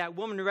said, that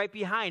woman right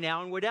behind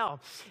Alan Waddell.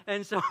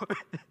 And so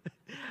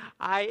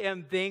I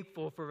am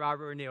thankful for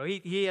Robert O'Neill.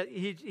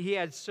 He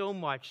adds so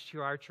much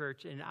to our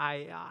church, and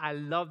I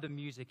love the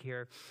music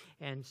here.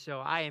 And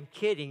so I am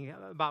kidding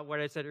about what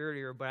I said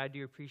earlier, but I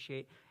do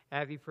appreciate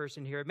every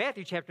person here.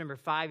 Matthew chapter number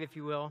 5, if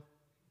you will.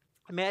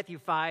 Matthew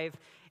 5,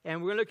 and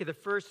we're going to look at the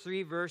first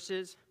 3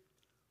 verses.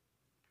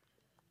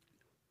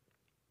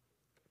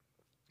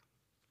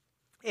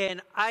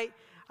 And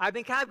I've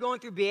been kind of going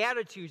through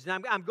Beatitudes,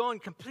 and I'm going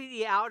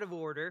completely out of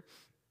order.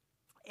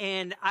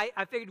 And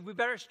I figured we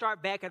better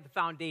start back at the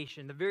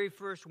foundation, the very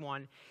first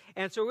one.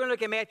 And so we're going to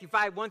look at Matthew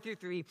 5, 1 through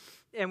 3,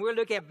 and we're going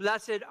to look at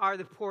blessed are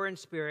the poor in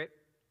spirit.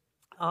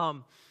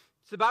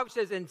 So the Bible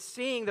says, and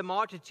seeing the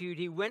multitude,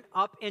 he went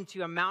up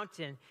into a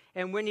mountain.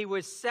 And when he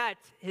was set,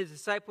 his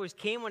disciples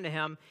came unto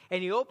him,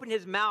 and he opened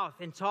his mouth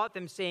and taught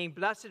them, saying,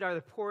 blessed are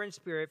the poor in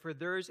spirit, for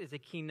theirs is the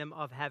kingdom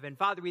of heaven.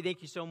 Father, we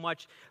thank you so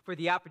much for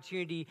the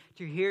opportunity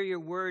to hear your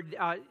word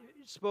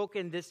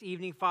spoken this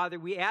evening. Father,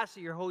 we ask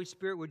that your Holy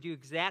Spirit would do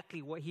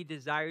exactly what he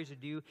desires to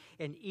do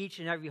in each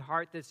and every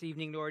heart this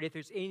evening, Lord. If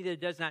there's any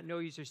that does not know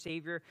you as their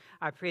Savior,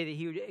 I pray that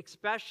he would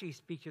especially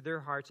speak to their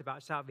hearts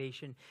about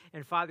salvation.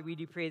 And Father, we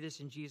do pray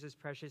this in Jesus'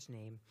 precious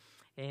name.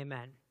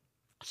 Amen.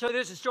 So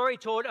there's a story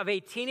told of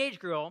a teenage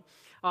girl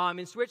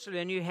in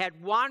Switzerland who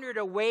had wandered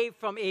away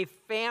from a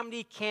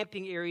family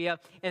camping area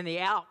in the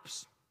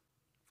Alps,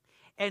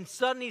 and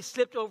suddenly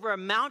slipped over a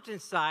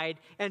mountainside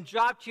and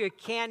dropped to a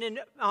canyon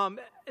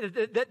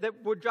that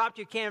would drop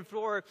to a canyon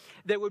floor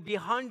that would be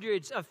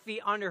hundreds of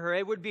feet under her.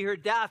 It would be her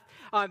death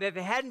if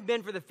it hadn't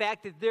been for the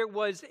fact that there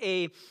was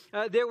a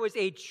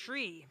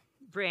tree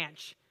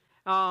branch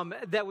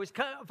that was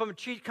from a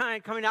tree kind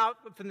of coming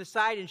out from the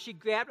side, and she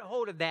grabbed a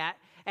hold of that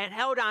and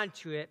held on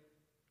to it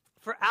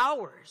for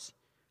hours,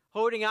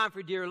 holding on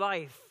for dear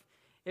life.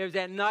 It was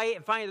at night,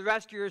 and finally the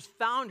rescuers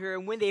found her,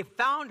 and when they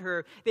found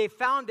her, they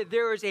found that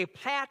there was a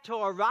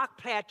plateau, a rock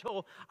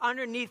plateau,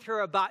 underneath her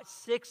about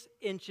 6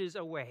 inches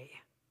away.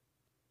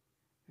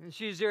 And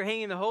she was there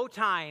hanging the whole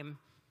time,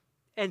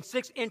 and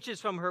 6 inches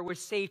from her was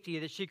safety,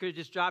 that she could have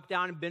just dropped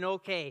down and been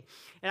okay.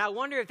 And I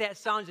wonder if that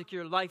sounds like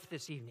your life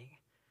this evening.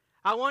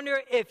 I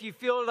wonder if you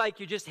feel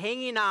like you're just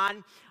hanging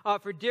on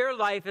for dear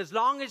life as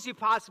long as you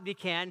possibly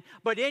can,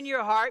 but in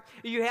your heart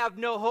you have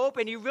no hope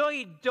and you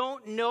really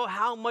don't know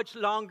how much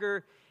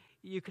longer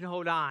you can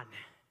hold on.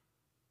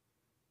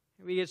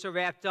 We get so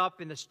wrapped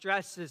up in the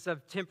stresses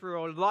of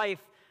temporal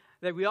life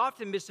that we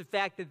often miss the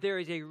fact that there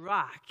is a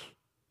rock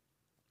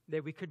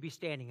that we could be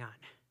standing on.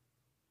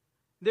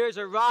 There's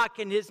a rock,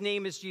 and his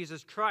name is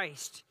Jesus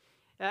Christ.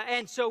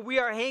 And so we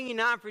are hanging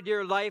on for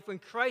dear life when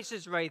Christ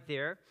is right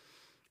there.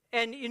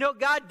 And,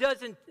 God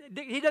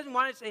He doesn't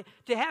want us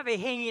to have a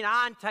hanging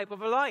on type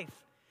of a life.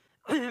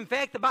 In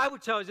fact, the Bible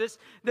tells us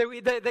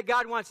that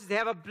God wants us to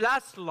have a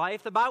blessed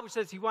life. The Bible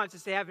says He wants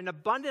us to have an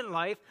abundant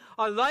life,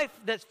 a life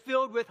that's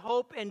filled with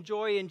hope and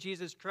joy in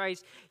Jesus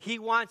Christ. He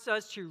wants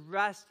us to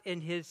rest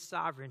in His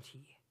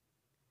sovereignty.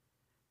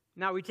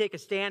 Now, we take a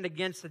stand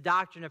against the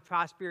doctrine of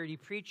prosperity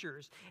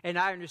preachers, and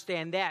I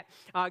understand that.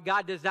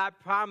 God does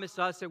not promise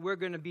us that we're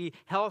going to be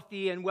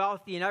healthy and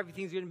wealthy and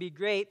everything's going to be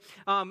great.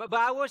 But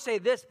I will say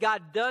this,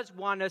 God does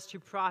want us to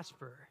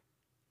prosper.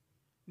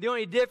 The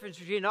only difference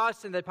between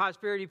us and the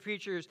prosperity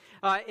preachers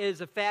is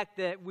the fact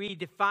that we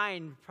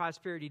define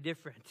prosperity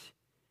different.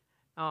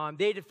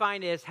 They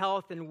define it as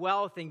health and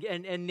wealth and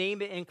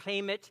name it and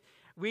claim it.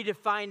 We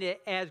define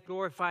it as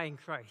glorifying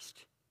Christ.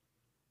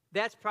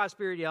 That's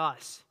prosperity to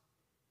us.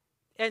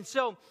 And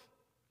so,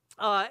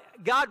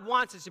 God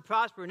wants us to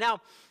prosper. Now,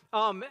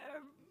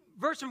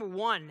 verse number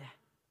 1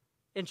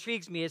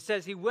 intrigues me. It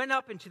says, He went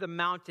up into the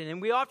mountain.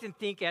 And we often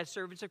think as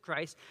servants of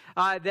Christ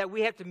that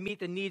we have to meet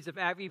the needs of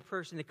every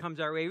person that comes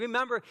our way.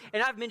 Remember,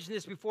 and I've mentioned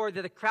this before,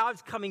 that the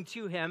crowd's coming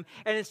to Him.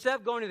 And instead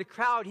of going to the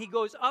crowd, He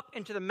goes up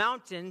into the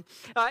mountain.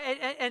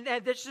 And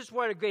that's just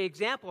what a great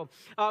example.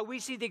 We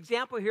see the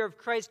example here of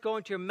Christ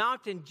going to a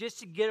mountain just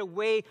to get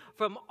away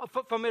from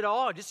it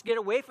all, just to get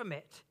away from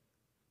it.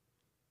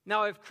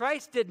 Now, if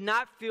Christ did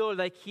not feel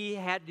like He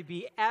had to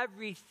be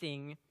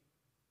everything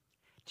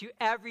to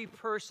every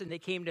person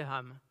that came to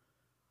Him,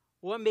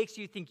 what makes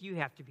you think you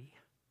have to be?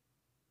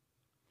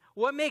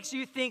 What makes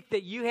you think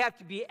that you have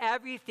to be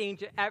everything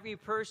to every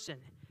person?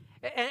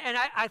 And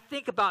I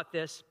think about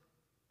this.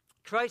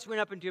 Christ went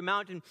up into a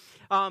mountain,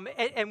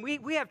 and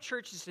we have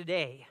churches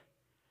today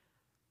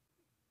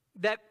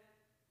that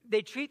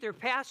they treat their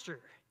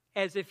pastor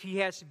as if he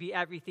has to be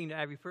everything to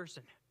every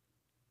person.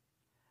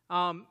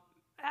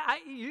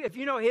 If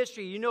you know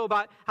history,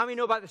 how many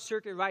know about the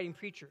circuit riding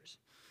preachers?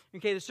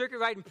 Okay, the circuit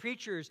riding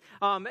preachers,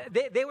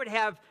 they would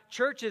have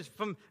churches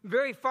from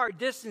very far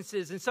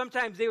distances, and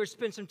sometimes they would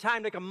spend some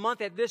time, like a month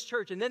at this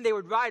church, and then they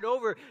would ride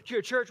over to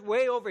a church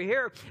way over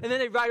here, and then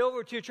they'd ride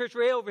over to a church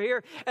way over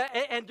here.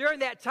 And during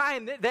that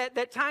time,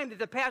 that time that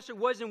the pastor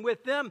wasn't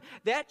with them,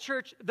 that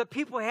church, the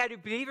people had to,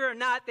 believe it or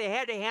not, they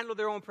had to handle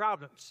their own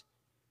problems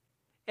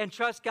and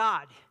trust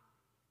God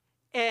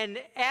and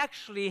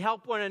actually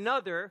help one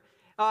another.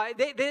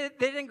 They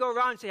didn't go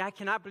around and say, I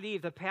cannot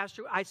believe the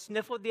pastor, I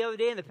sniffled the other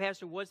day and the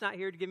pastor was not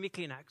here to give me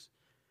Kleenex.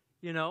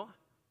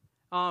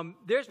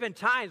 There's been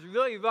times,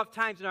 really rough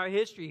times in our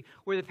history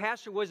where the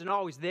pastor wasn't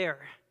always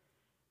there.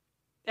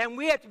 And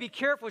we have to be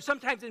careful.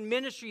 Sometimes in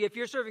ministry, if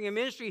you're serving in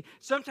ministry,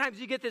 sometimes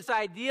you get this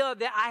idea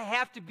that I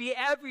have to be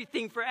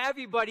everything for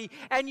everybody,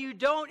 and you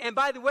don't. And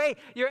by the way,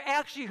 you're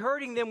actually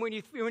hurting them when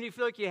you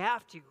feel like you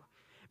have to.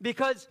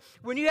 Because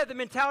when you have the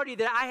mentality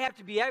that I have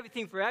to be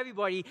everything for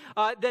everybody,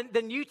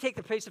 then you take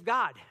the place of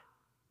God.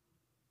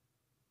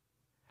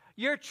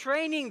 You're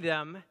training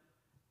them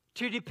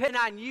to depend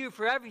on you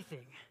for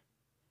everything.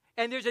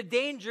 And there's a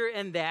danger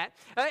in that.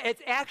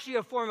 It's actually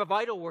a form of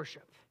idol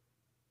worship.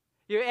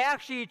 You're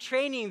actually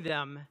training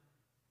them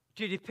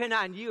to depend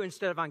on you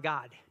instead of on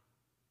God.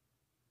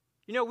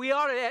 We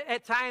ought to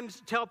at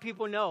times tell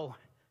people no.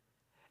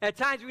 At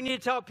times we need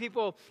to tell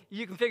people,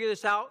 you can figure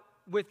this out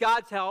with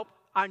God's help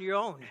on your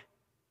own.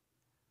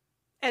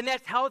 And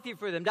that's healthy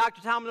for them. Dr.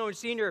 Tom Malone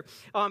Sr.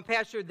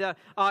 Pastored the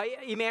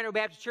Emmanuel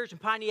Baptist Church in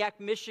Pontiac,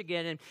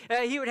 Michigan.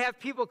 And he would have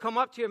people come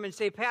up to him and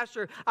say,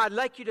 Pastor, I'd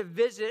like you to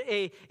visit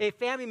a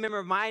family member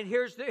of mine.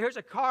 Here's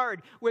a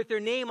card with their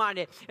name on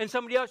it. And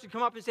somebody else would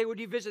come up and say, would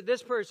you visit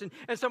this person?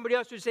 And somebody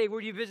else would say,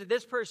 would you visit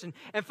this person?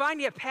 And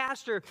finally, a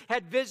pastor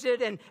had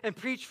visited and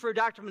preached for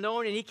Dr.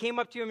 Malone. And he came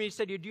up to him and he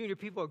said, you're doing your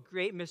people a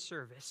great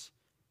misservice.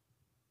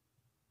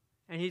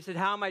 And he said,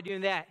 how am I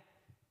doing that?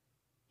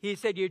 He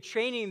said, you're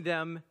training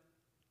them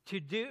to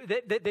do,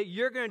 that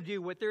you're going to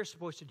do what they're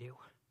supposed to do.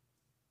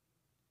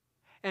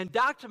 And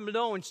Dr.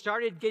 Malone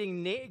started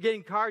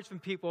getting cards from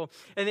people,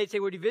 and they'd say,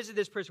 would you visit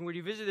this person? Would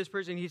you visit this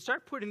person? And he'd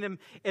start putting them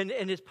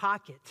in his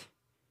pocket.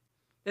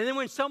 And then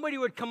when somebody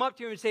would come up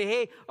to him and say,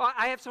 hey,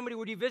 I have somebody,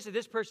 would you visit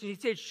this person?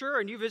 He'd say, sure,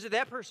 and you visit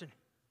that person.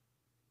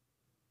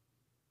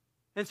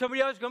 And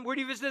somebody else would come, would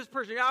you visit this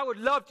person? I would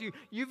love to.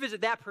 You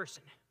visit that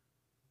person.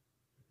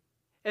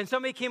 And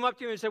somebody came up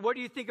to him and said, what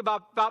do you think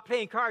about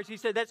playing cards? He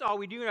said, that's all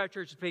we do in our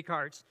church is play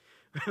cards.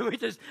 We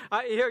just,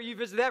 here, you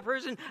visit that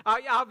person,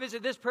 I'll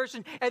visit this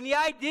person. And the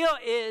idea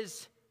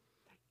is,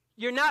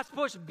 you're not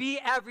supposed to be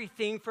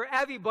everything for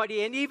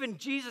everybody. And even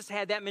Jesus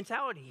had that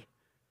mentality.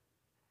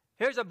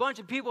 Here's a bunch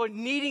of people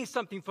needing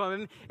something from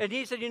him. And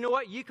he said, you know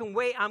what? You can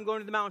wait. I'm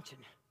going to the mountain.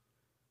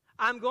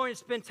 I'm going to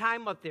spend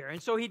time up there.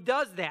 And so he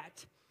does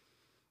that.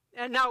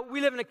 And now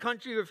we live in a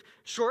country of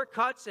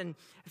shortcuts and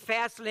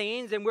fast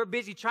lanes, and we're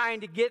busy trying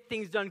to get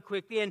things done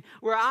quickly, and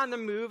we're on the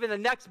move. And the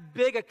next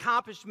big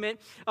accomplishment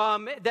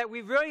that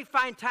we really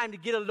find time to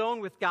get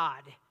alone with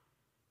God.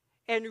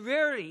 And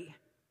rarely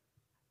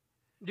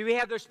Do we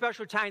have those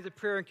special times of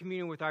prayer and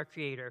communion with our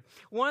Creator?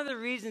 One of the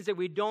reasons that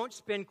we don't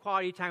spend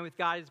quality time with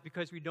God is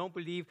because we don't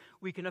believe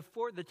we can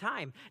afford the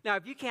time. Now,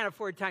 if you can't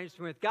afford time to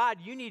spend with God,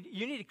 you need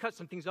to cut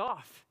some things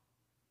off.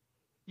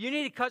 You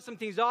need to cut some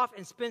things off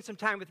and spend some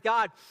time with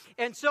God.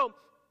 And so,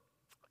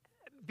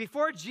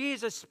 before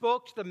Jesus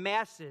spoke to the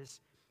masses,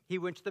 he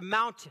went to the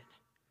mountain.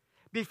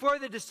 Before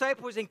the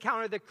disciples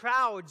encountered the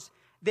crowds,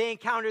 they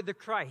encountered the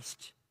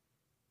Christ.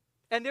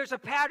 And there's a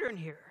pattern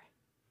here.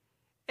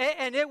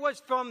 And it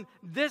was from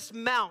this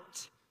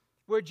mount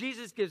where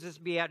Jesus gives us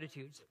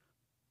Beatitudes.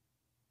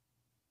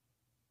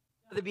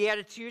 The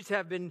Beatitudes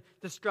have been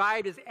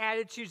described as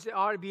attitudes that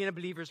ought to be in a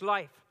believer's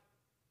life.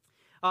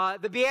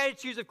 The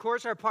Beatitudes, of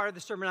course, are part of the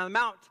Sermon on the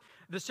Mount.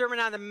 The Sermon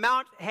on the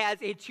Mount has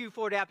a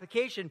twofold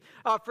application.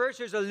 First,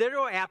 there's a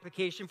literal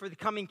application for the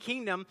coming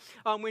kingdom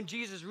when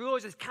Jesus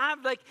rules. It's kind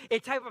of like a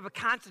type of a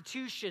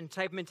constitution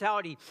type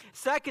mentality.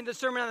 Second, the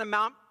Sermon on the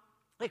Mount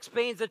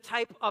explains the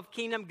type of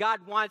kingdom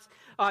God wants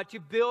to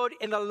build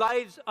in the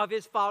lives of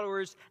his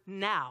followers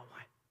now,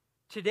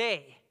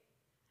 today.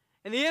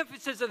 And the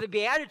emphasis of the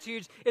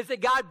Beatitudes is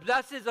that God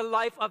blesses a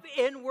life of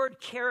inward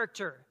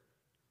character.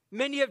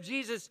 Many of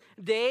Jesus'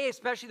 day,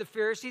 especially the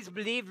Pharisees,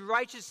 believed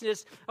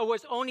righteousness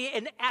was only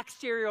an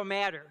exterior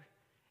matter.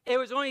 It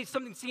was only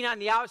something seen on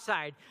the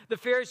outside. The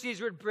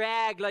Pharisees would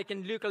brag, like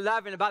in Luke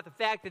 11, about the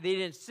fact that they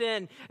didn't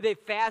sin, they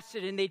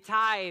fasted, and they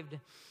tithed.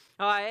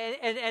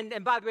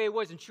 And by the way, it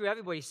wasn't true.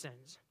 Everybody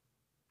sins.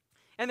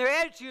 And their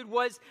attitude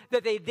was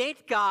that they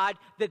thanked God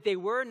that they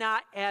were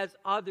not as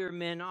other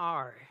men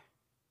are.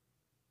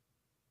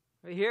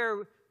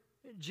 Here,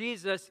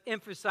 Jesus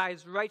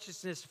emphasized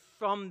righteousness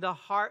from the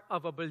heart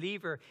of a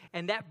believer,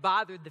 and that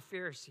bothered the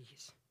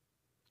Pharisees.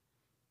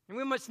 And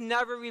we must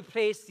never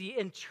replace the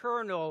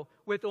internal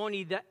with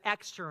only the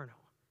external.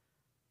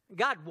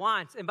 God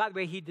wants, and by the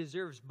way, he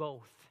deserves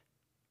both.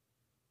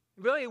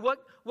 Really, what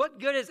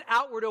good is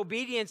outward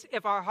obedience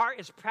if our heart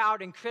is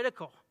proud and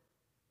critical?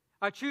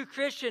 A true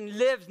Christian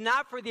lives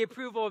not for the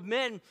approval of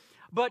men,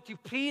 but to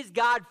please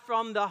God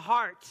from the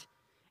heart.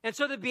 And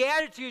so the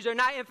Beatitudes are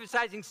not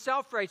emphasizing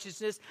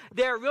self-righteousness.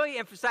 They are really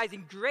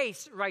emphasizing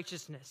grace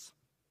righteousness.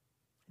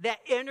 That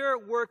inner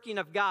working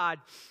of God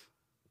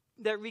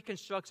that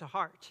reconstructs a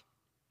heart.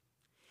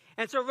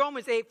 And so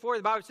Romans 8:4,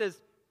 the Bible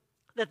says,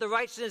 that the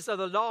righteousness of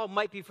the law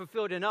might be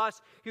fulfilled in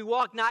us, who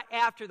walk not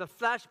after the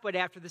flesh, but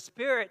after the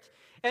Spirit.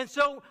 And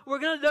so we're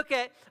going to look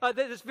at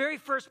this very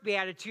first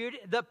beatitude.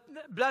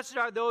 Blessed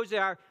are those that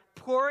are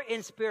poor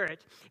in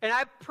spirit. And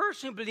I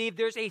personally believe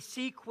there's a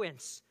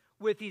sequence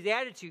with these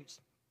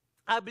attitudes.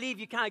 I believe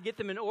you kind of get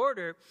them in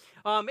order.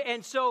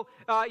 And so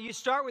you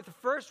start with the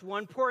first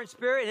one, poor in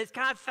spirit, and it's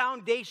kind of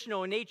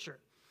foundational in nature.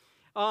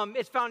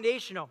 It's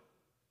foundational.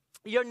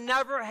 You'll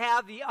never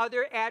have the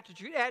other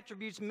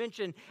attributes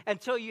mentioned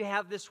until you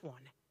have this one.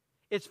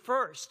 It's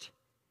first.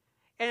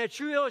 And a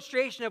true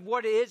illustration of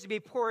what it is to be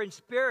poor in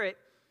spirit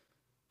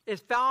is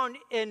found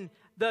in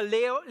the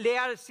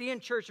Laodicean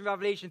church in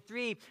Revelation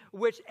 3,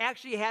 which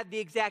actually had the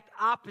exact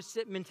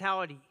opposite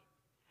mentality.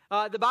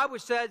 The Bible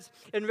says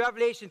in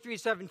Revelation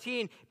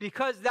 3:17,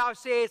 because thou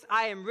sayest,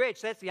 I am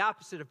rich. That's the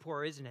opposite of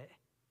poor, isn't it?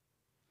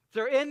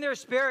 So in their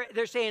spirit,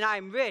 they're saying, I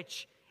am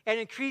rich, and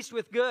increased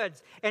with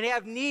goods, and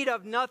have need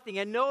of nothing,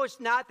 and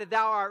knowest not that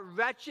thou art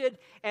wretched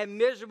and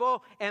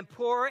miserable and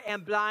poor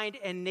and blind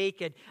and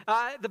naked.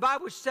 The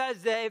Bible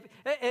says that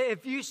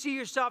if you see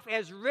yourself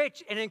as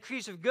rich and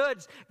increased with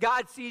goods,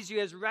 God sees you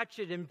as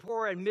wretched and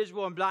poor and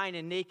miserable and blind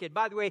and naked.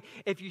 By the way,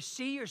 if you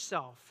see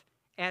yourself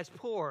as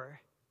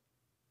poor,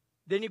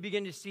 then you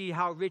begin to see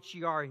how rich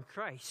you are in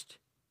Christ.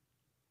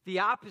 The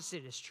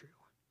opposite is true.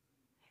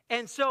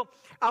 And so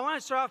I want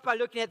to start off by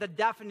looking at the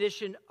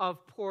definition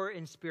of poor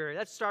in spirit.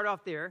 Let's start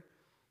off there.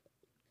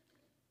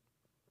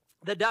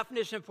 The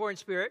definition of poor in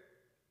spirit.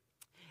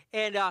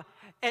 And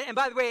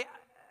by the way,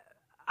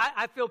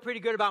 I feel pretty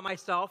good about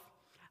myself.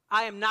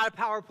 I am not a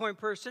PowerPoint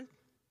person,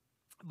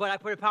 but I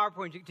put a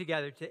PowerPoint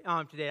together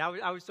today.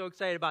 I was so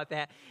excited about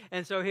that.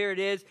 And so here it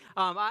is.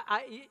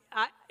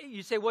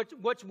 You say,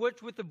 what's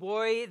with the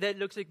boy that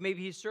looks like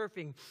maybe he's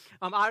surfing?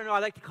 I don't know. I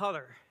like the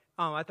color.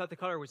 I thought the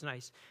color was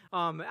nice.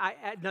 I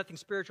had nothing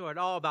spiritual at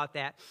all about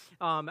that.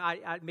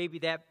 Maybe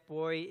that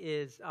boy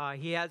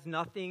he has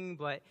nothing,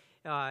 but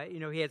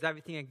he has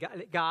everything in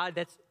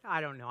God. I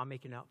don't know. I'm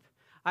making up.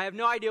 I have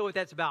no idea what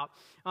that's about.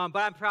 But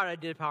I'm proud I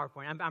did a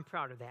PowerPoint. I'm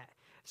proud of that.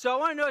 So I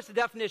want to notice the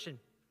definition.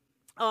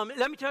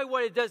 Let me tell you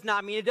what it does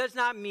not mean. It does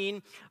not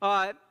mean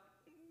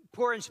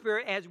poor in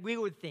spirit as we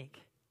would think.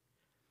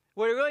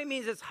 What it really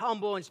means is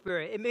humble in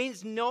spirit. It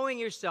means knowing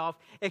yourself,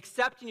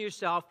 accepting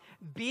yourself,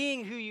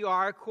 being who you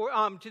are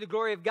to the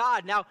glory of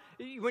God. Now,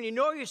 when you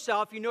know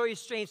yourself, you know your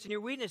strengths and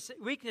your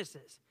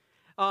weaknesses.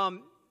 I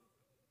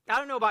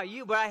don't know about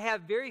you, but I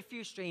have very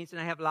few strengths and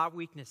I have a lot of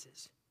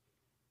weaknesses.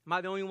 Am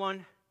I the only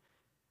one?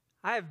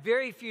 I have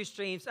very few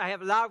strengths. I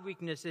have a lot of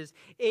weaknesses.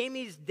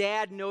 Amy's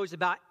dad knows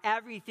about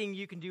everything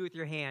you can do with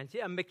your hands.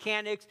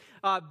 Mechanics,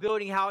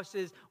 building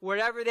houses,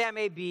 whatever that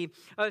may be.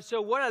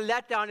 So what a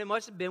letdown it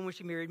must have been when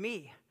she married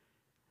me.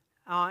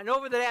 And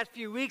over the last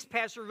few weeks,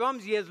 Pastor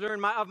Rumsey has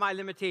learned of my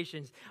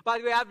limitations. By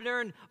the way, I've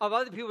learned of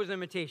other people's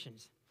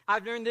limitations.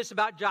 I've learned this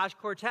about Josh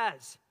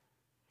Cortez.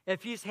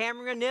 If he's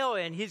hammering a nail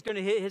in, he's going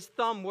to hit his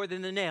thumb more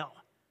than the nail.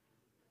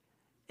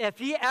 If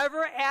he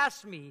ever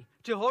asks me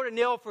to hold a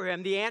nail for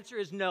him, the answer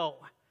is no.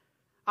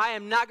 I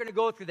am not going to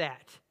go through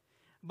that.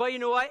 But you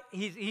know what?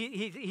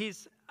 He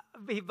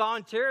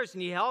volunteers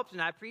and he helps,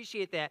 and I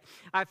appreciate that.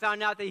 I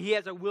found out that he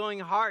has a willing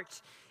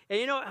heart. And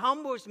you know, it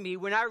humbles me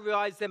when I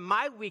realize that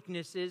my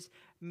weaknesses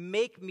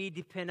make me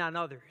depend on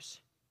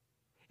others.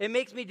 It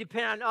makes me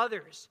depend on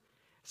others.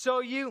 So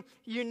you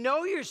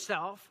know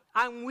yourself.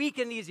 I'm weak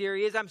in these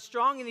areas. I'm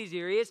strong in these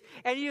areas.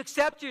 And you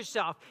accept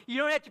yourself. You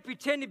don't have to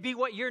pretend to be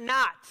what you're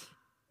not.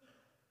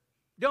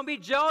 Don't be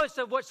jealous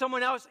of what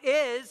someone else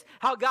is,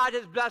 how God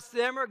has blessed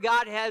them or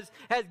God has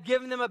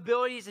given them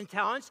abilities and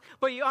talents.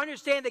 But you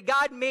understand that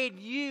God made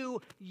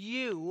you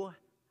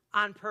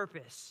on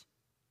purpose.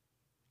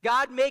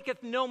 God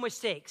maketh no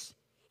mistakes.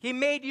 He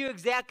made you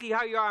exactly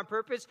how you are on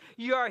purpose.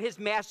 You are his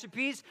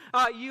masterpiece.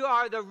 You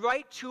are the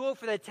right tool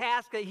for the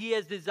task that he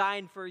has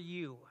designed for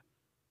you.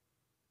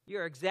 You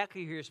are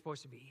exactly who you're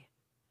supposed to be.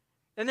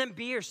 And then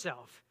be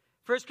yourself.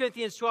 1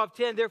 Corinthians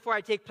 12:10, therefore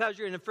I take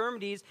pleasure in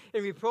infirmities,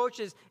 in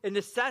reproaches, in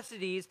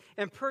necessities,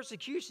 and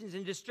persecutions,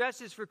 and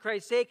distresses for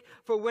Christ's sake.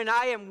 For when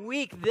I am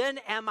weak, then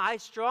am I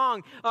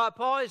strong.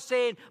 Paul is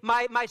saying,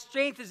 my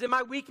strength is in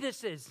my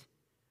weaknesses.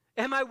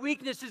 And my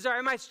weaknesses are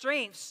in my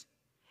strengths.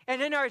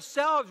 And in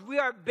ourselves, we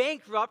are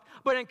bankrupt,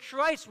 but in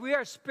Christ, we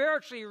are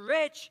spiritually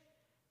rich.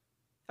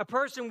 A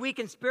person weak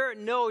in spirit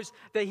knows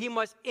that he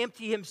must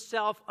empty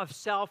himself of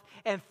self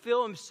and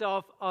fill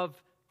himself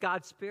of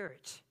God's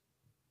Spirit.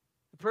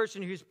 A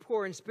person who's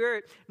poor in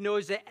spirit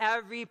knows that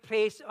every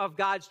place of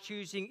God's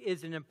choosing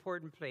is an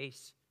important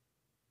place.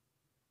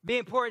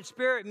 Being poor in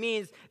spirit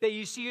means that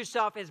you see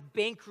yourself as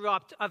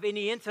bankrupt of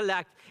any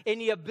intellect,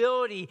 any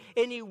ability,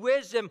 any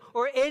wisdom,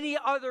 or any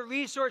other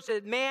resource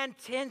that man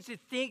tends to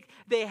think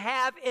they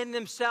have in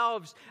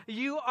themselves.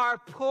 You are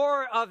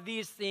poor of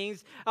these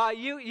things.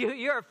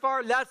 You are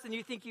far less than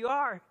you think you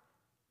are.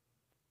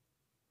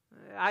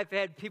 I've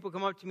had people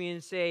come up to me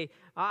and say,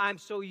 I'm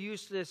so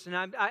useless, and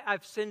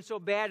I've sinned so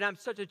bad, and I'm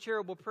such a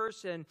terrible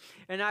person.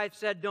 And I've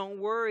said, don't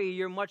worry,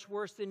 you're much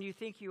worse than you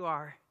think you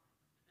are.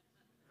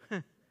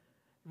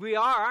 We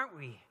are, aren't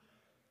we?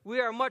 We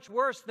are much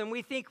worse than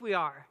we think we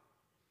are.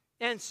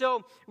 And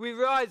so we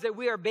realize that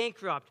we are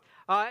bankrupt.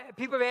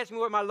 People have asked me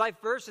what my life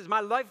verse is. My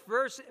life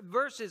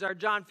verses are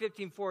John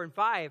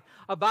 15:4-5.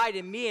 Abide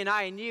in me and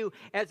I in you.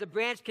 As a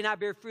branch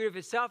cannot bear fruit of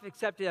itself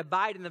except it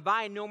abide in the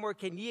vine, no more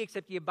can ye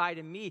except ye abide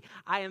in me.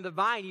 I am the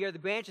vine, ye are the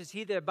branches.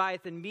 He that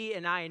abideth in me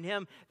and I in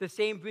him, the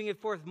same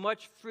bringeth forth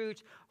much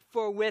fruit.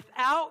 For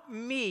without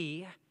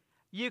me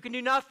you can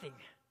do nothing.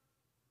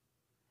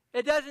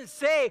 It doesn't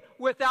say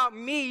without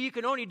me you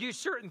can only do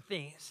certain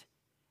things.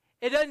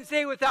 It doesn't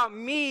say without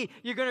me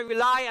you're going to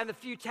rely on the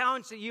few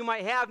talents that you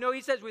might have. No, he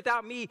says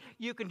without me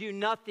you can do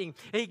nothing.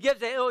 And he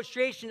gives an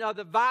illustration of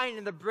the vine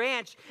and the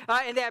branch.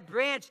 And that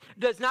branch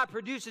does not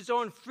produce its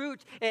own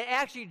fruit. It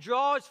actually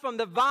draws from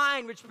the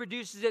vine which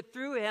produces it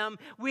through him.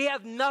 We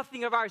have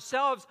nothing of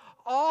ourselves.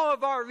 All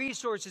of our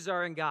resources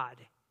are in God.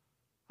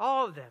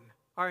 All of them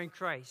are in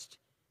Christ.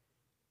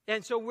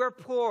 And so we're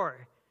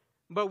poor.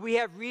 But we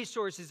have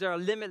resources that are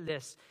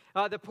limitless.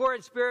 The poor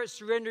in spirit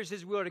surrenders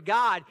his will to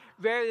God.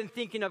 Rather than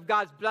thinking of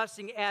God's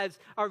blessing as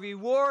a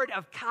reward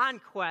of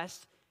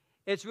conquest,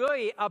 it's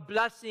really a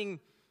blessing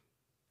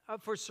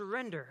for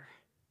surrender.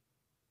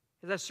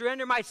 As I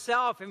surrender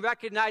myself and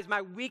recognize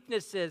my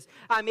weaknesses,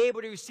 I'm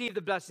able to receive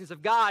the blessings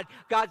of God.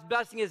 God's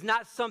blessing is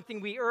not something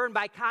we earn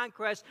by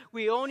conquest.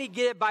 We only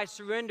get it by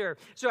surrender.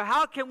 So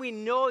how can we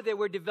know that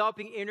we're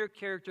developing inner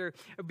character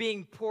of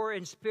being poor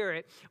in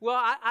spirit?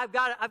 Well, I've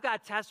got a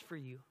test for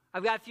you.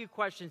 I've got a few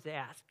questions to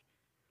ask.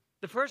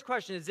 The first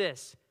question is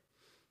this.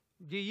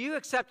 Do you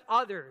accept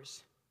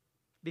others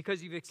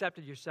because you've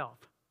accepted yourself?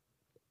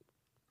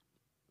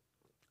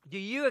 Do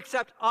you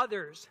accept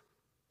others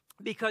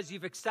because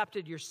you've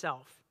accepted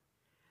yourself?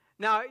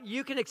 Now,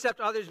 you can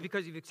accept others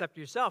because you've accepted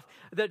yourself.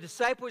 The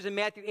disciples in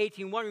Matthew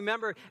 18:1,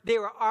 remember, they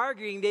were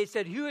arguing. They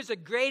said, who is the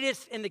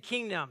greatest in the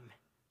kingdom?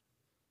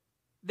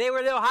 They were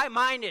a little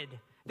high-minded.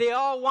 They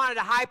all wanted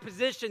a high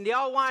position. They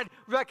all wanted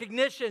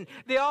recognition.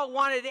 They all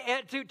wanted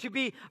to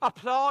be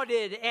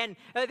applauded. And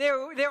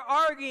they're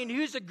arguing,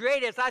 who's the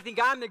greatest? I think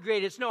I'm the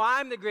greatest. No,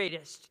 I'm the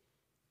greatest.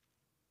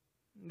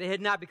 They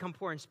had not become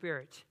poor in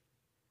spirit.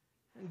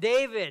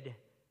 David,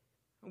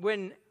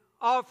 when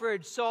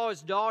offered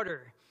Saul's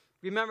daughter.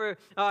 Remember,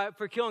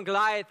 for killing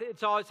Goliath,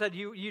 Saul said,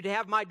 you'd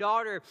have my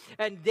daughter.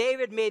 And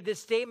David made this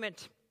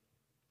statement.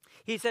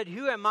 He said,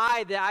 who am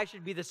I that I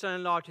should be the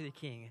son-in-law to the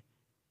king?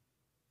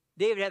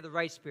 David had the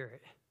right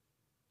spirit.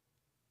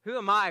 Who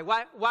am I?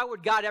 Why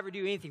would God ever do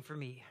anything for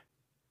me?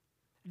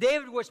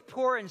 David was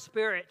poor in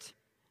spirit.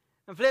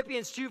 In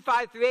Philippians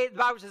 2:5-8, the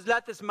Bible says,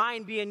 let this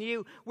mind be in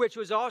you, which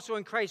was also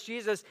in Christ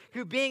Jesus,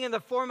 who being in the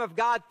form of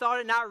God thought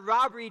it not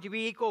robbery to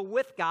be equal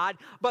with God,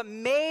 but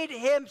made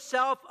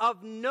himself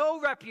of no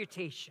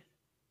reputation,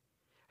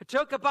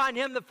 took upon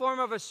him the form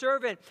of a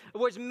servant,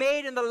 was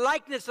made in the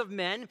likeness of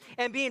men,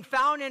 and being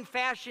found in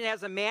fashion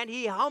as a man,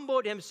 he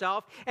humbled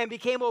himself and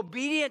became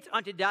obedient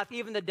unto death,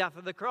 even the death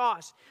of the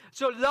cross.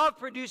 So love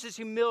produces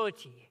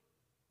humility.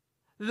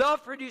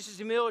 Love produces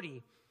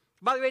humility.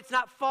 By the way, it's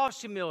not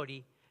false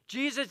humility.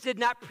 Jesus did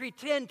not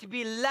pretend to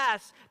be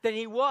less than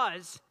he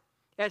was,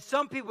 as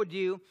some people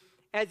do,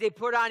 as they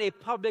put on a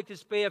public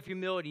display of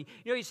humility.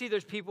 You know, you see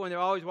those people and they're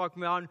always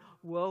walking around,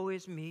 woe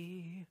is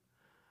me.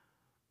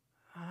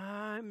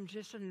 I'm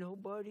just a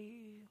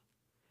nobody.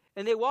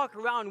 And they walk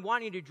around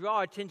wanting to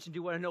draw attention to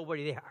what a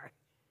nobody they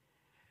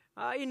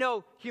are. You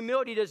know,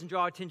 humility doesn't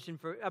draw attention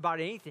about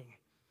anything.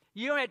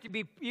 You don't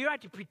have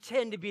to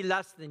pretend to be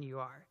less than you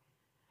are.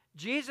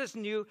 Jesus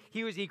knew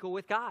he was equal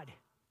with God.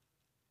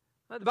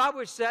 The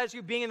Bible says,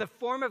 you being in the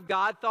form of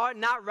God, thought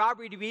not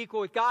robbery to be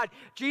equal with God.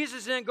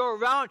 Jesus didn't go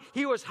around.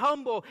 He was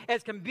humble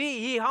as can be.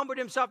 He humbled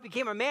himself,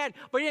 became a man,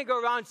 but he didn't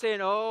go around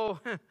saying,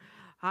 oh,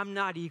 I'm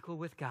not equal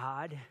with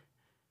God.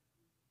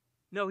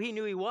 No, he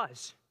knew he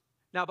was.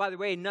 Now, by the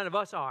way, none of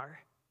us are,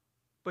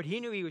 but he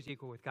knew he was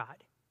equal with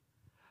God.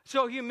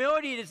 So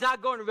humility is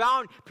not going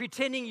around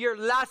pretending you're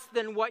less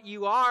than what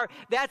you are.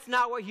 That's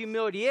not what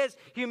humility is.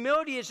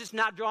 Humility is just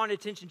not drawing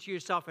attention to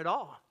yourself at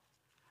all.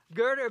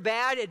 Good or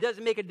bad, it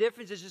doesn't make a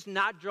difference. It's just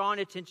not drawing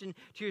attention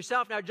to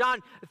yourself. Now,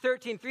 John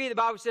 13:3, the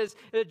Bible says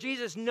that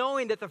Jesus,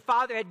 knowing that the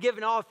Father had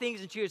given all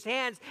things into his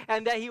hands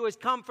and that he was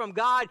come from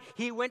God,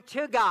 he went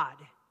to God.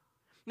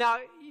 Now,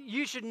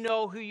 you should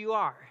know who you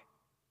are.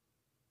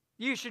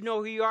 You should know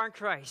who you are in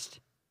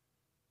Christ.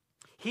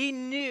 He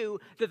knew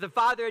that the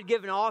Father had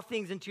given all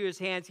things into his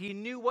hands. He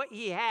knew what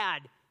he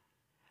had.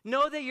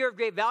 Know that you're of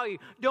great value.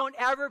 Don't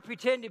ever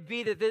pretend to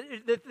be that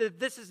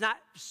this is not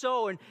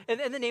so in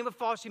the name of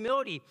false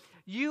humility.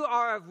 You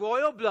are of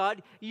royal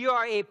blood. You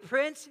are a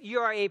prince. You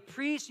are a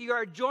priest. You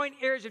are joint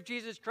heirs of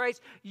Jesus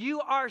Christ.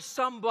 You are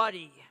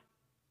somebody.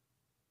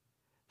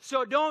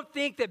 So don't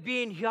think that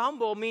being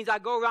humble means I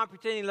go around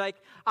pretending like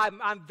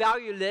I'm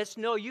valueless.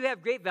 No, you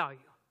have great value.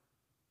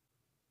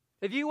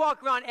 If you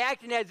walk around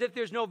acting as if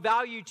there's no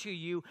value to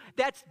you,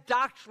 that's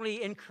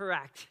doctrinally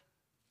incorrect.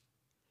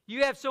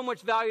 You have so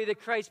much value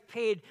that Christ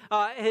paid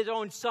his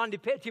own son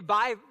to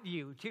buy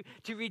you,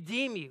 to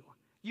redeem you.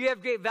 You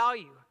have great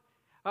value.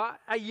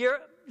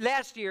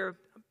 Last year,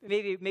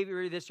 maybe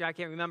earlier this year, I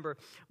can't remember,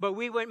 but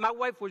my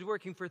wife was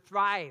working for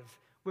Thrive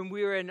when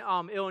we were in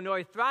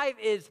Illinois. Thrive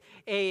is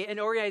an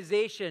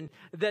organization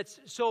that's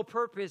sole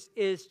purpose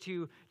is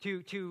to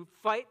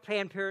fight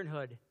Planned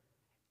Parenthood.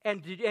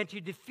 And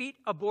to defeat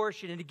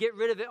abortion and to get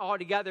rid of it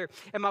altogether.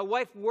 And my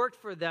wife worked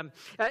for them.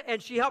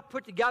 And she helped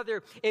put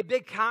together a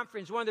big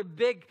conference, one of their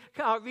big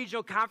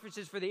regional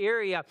conferences for the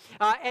area.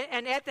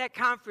 And at that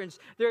conference,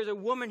 there's a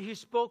woman who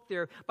spoke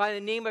there by the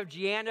name of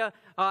Gianna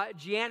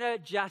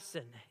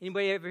Jessen.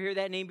 Anybody ever hear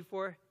that name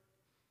before?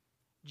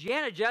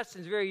 Gianna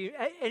Jessen's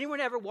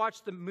anyone ever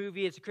watched the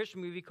movie? It's a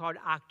Christian movie called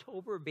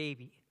October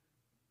Baby.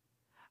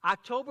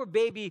 October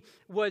Baby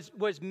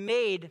was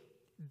made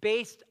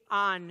based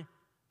on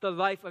the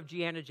life of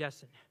Gianna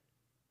Jessen.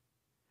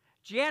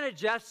 Gianna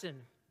Jessen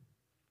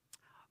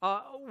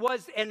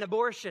was an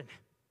abortion.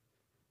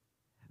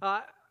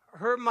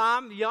 Her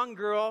mom, young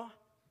girl,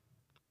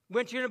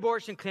 went to an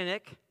abortion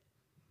clinic.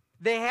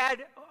 They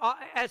had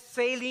a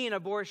saline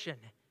abortion.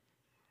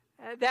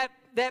 That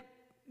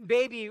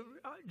baby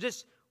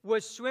just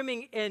was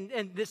swimming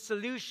in this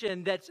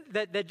solution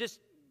that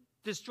just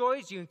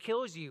destroys you and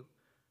kills you.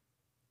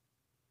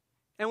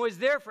 And was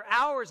there for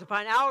hours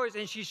upon hours,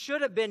 and she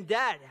should have been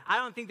dead. I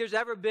don't think there's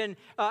ever been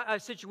a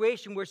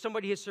situation where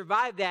somebody has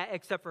survived that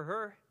except for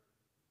her.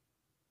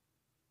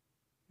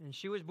 And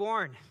she was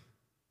born.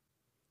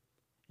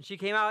 And she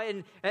came out,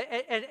 and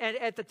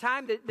at the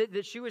time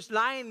that she was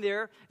lying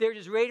there, they were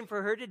just waiting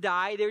for her to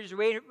die. They were just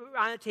waiting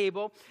on the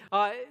table.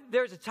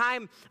 There was a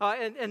time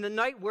in the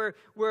night where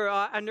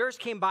a nurse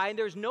came by, and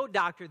there was no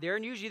doctor there.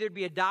 And usually there'd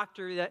be a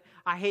doctor that,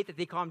 I hate that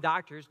they call them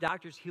doctors.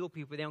 Doctors heal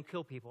people. They don't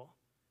kill people.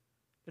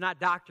 They're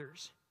not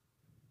doctors.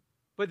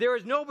 But there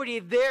was nobody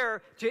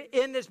there to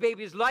end this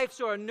baby's life,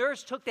 so a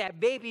nurse took that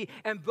baby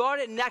and brought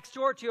it next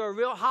door to a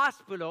real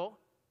hospital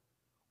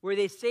where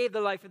they saved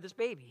the life of this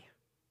baby.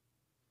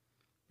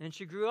 And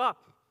she grew up,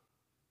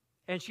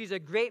 and she's a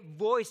great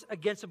voice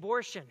against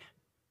abortion.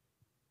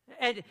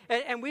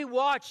 And we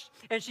watched,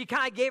 and she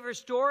kind of gave her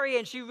story,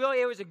 and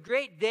it was a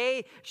great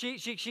day.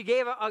 She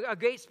gave a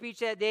great speech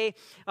that day,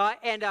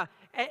 and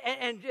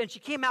she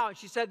came out and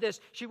she said this.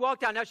 She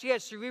walked out. Now she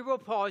has cerebral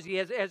palsy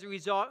as a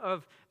result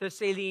of the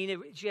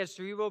saline. She has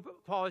cerebral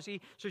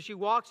palsy, so she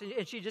walks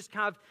and she just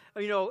kind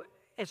of,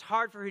 it's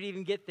hard for her to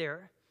even get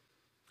there.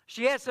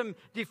 She has some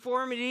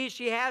deformities.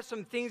 She has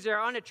some things that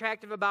are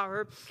unattractive about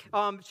her.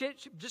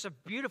 She's just a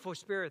beautiful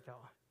spirit,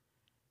 though.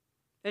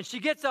 And she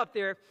gets up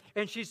there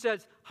and she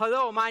says,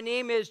 "Hello, my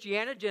name is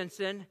Gianna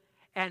Jessen,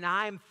 and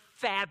I'm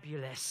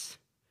fabulous."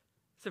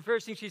 It's the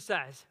first thing she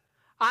says.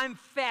 I'm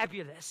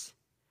fabulous.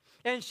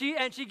 And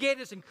she gave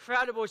this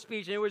incredible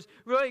speech, and it was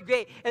really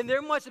great. And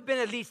there must have been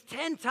at least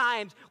 10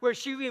 times where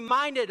she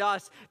reminded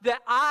us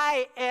that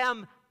I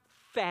am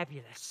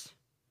fabulous.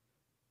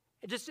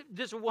 Just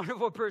a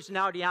wonderful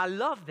personality. I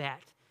love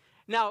that.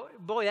 Now,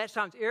 boy, that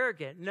sounds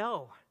arrogant.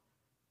 No.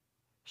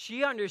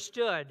 She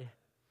understood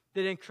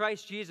that in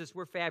Christ Jesus,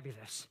 we're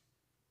fabulous.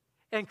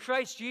 In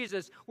Christ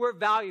Jesus, we're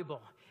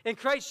valuable. In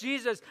Christ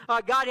Jesus,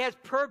 God has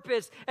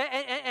purpose,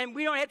 and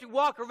we don't have to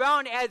walk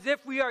around as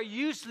if we are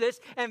useless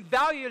and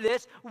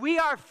valueless. We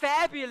are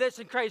fabulous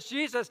in Christ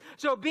Jesus.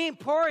 So being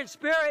poor in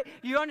spirit,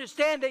 you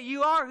understand that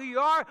you are who you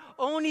are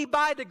only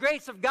by the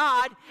grace of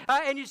God.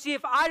 And you see,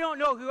 if I don't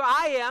know who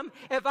I am,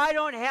 if I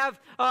don't have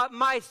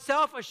my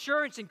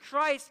self-assurance in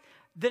Christ,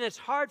 then it's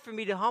hard for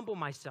me to humble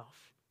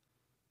myself.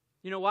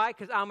 You know why?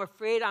 Because I'm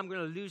afraid I'm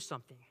going to lose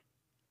something.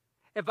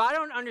 If I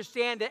don't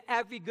understand that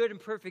every good and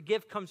perfect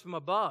gift comes from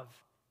above,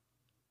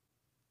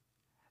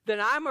 then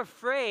I'm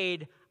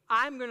afraid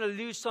I'm going to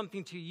lose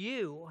something to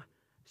you,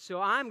 so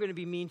I'm going to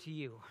be mean to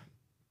you.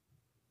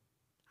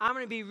 I'm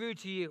going to be rude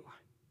to you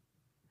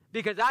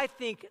because I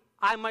think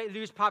I might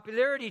lose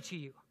popularity to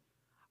you.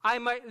 I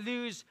might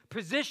lose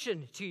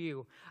position to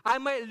you. I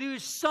might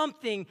lose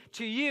something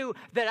to you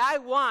that I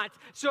want.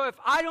 So if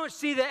I don't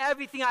see that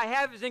everything I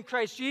have is in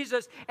Christ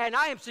Jesus and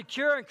I am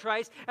secure in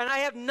Christ and I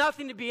have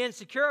nothing to be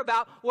insecure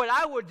about, what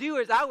I will do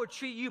is I will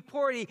treat you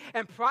poorly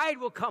and pride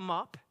will come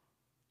up.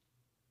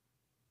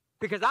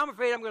 Because I'm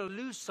afraid I'm going to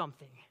lose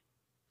something.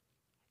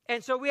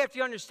 And so we have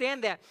to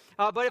understand that.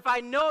 But if I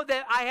know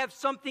that I have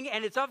something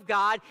and it's of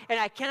God and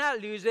I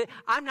cannot lose it,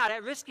 I'm not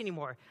at risk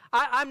anymore.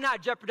 I'm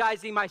not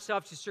jeopardizing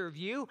myself to serve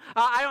you.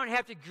 I don't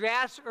have to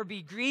grasp or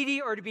be greedy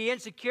or to be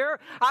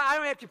insecure. I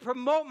don't have to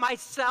promote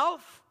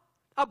myself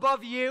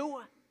above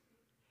you.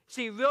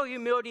 See, real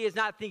humility is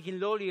not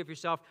thinking lowly of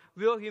yourself.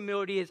 Real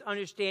humility is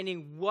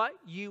understanding what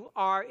you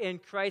are in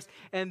Christ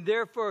and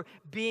therefore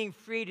being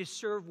free to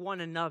serve one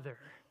another.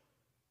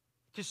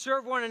 To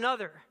serve one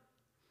another.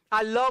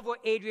 I love what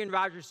Adrian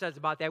Rogers says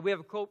about that. We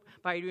have a quote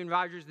by Adrian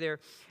Rogers there.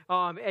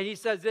 And he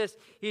says this.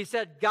 He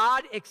said,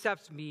 God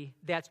accepts me.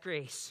 That's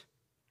grace.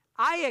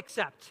 I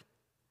accept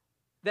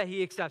that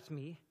he accepts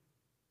me.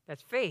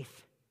 That's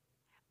faith.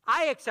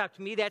 I accept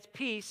me. That's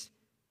peace.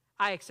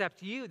 I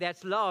accept you.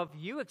 That's love.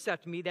 You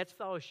accept me. That's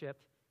fellowship.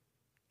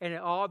 And it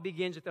all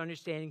begins with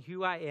understanding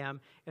who I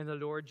am in the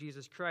Lord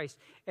Jesus Christ.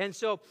 And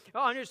so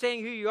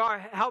understanding who you are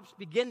helps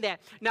begin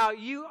that. Now,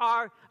 you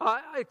are,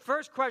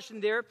 first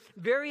question there,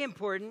 very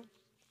important,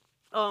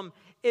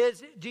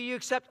 is do you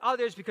accept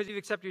others because you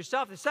accept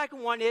yourself? The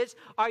second one is,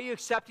 are you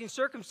accepting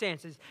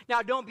circumstances?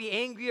 Now, don't be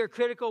angry or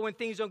critical when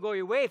things don't go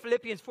your way.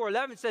 Philippians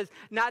 4:11 says,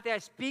 not that I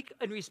speak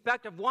in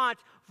respect of want,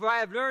 for I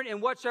have learned in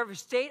whatsoever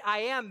state I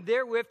am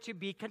therewith to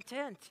be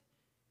content.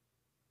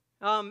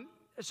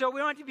 So we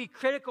don't have to be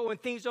critical when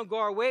things don't go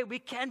our way. We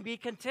can be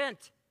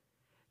content.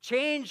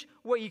 Change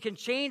what you can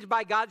change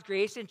by God's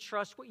grace and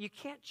trust what you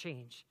can't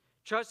change.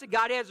 Trust that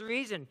God has a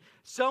reason.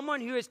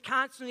 Someone who is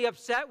constantly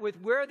upset with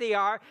where they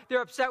are,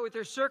 they're upset with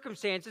their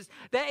circumstances,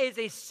 that is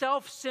a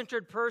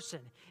self-centered person.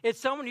 It's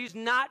someone who's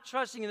not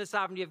trusting in the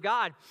sovereignty of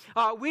God.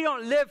 We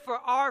don't live for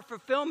our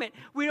fulfillment.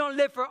 We don't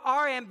live for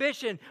our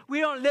ambition.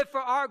 We don't live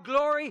for our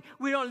glory.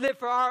 We don't live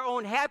for our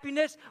own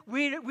happiness.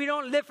 We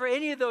don't live for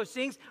any of those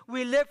things.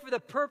 We live for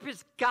the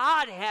purpose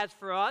God has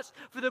for us,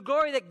 for the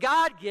glory that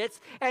God gets.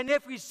 And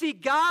if we see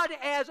God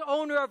as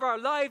owner of our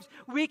lives,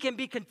 we can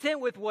be content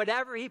with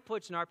whatever he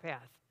puts in our path.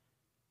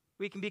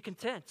 We can be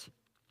content.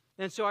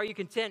 And so are you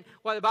content?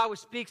 While the Bible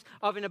speaks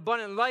of an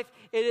abundant life,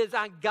 it is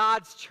on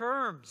God's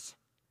terms.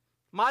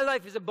 My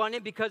life is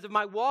abundant because of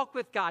my walk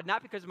with God,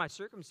 not because of my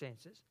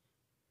circumstances.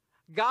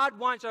 God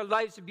wants our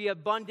lives to be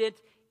abundant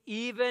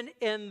even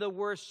in the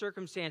worst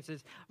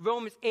circumstances.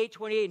 Romans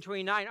 8:28 and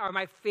 29 are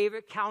my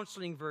favorite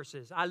counseling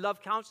verses. I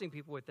love counseling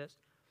people with this.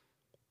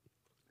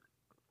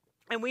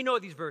 And we know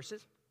these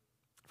verses.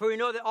 For we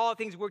know that all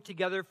things work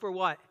together for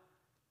what?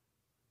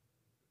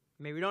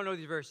 Maybe we don't know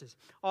these verses.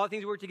 All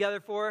things work together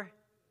for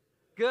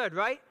good,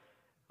 right?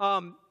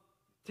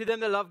 To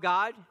them that love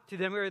God, to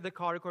them who are the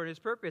called according to his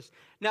purpose.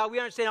 Now, we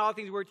understand all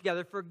things work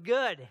together for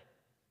good.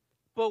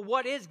 But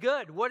what is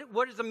good?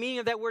 What is the meaning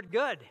of that word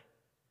good?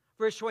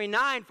 Verse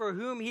 29, for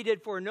whom he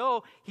did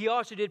foreknow, he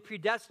also did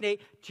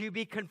predestinate to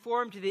be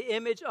conformed to the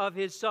image of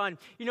his Son.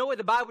 You know what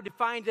the Bible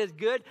defines as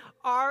good?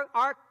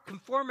 Our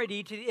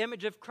conformity to the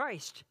image of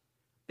Christ.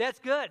 That's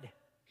good.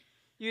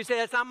 You say,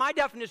 that's not my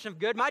definition of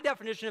good. My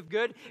definition of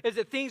good is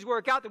that things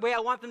work out the way I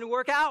want them to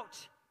work out.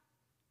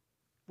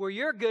 Where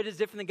your good is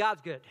different than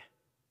God's good.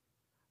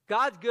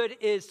 God's good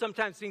is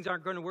sometimes things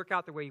aren't going to work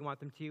out the way you want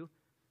them to.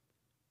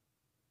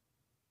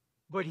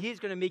 But he's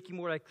going to make you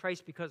more like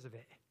Christ because of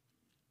it.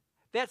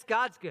 That's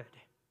God's good.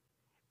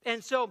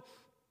 And so,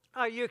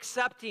 are you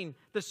accepting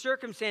the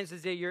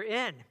circumstances that you're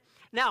in?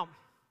 Now,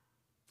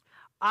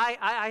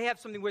 I have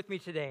something with me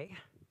today.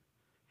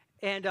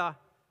 And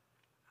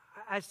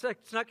I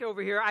snuck it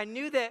over here. I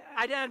knew that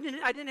I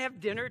didn't have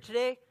dinner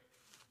today,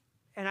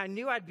 and I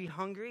knew I'd be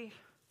hungry.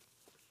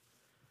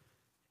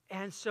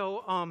 And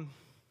so, I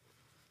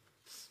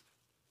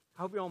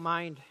hope you don't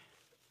mind,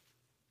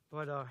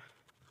 but I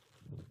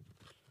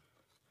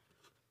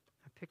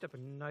picked up a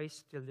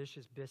nice,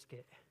 delicious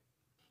biscuit.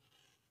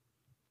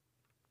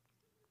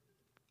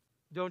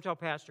 Don't tell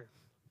Pastor.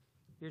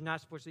 You're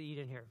not supposed to eat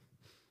in here.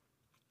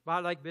 But I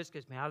like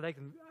biscuits, man. I like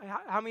them.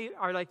 How many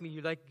are like me?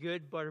 You like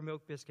good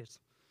buttermilk biscuits?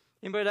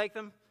 Anybody like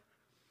them?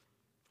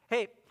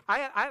 Hey,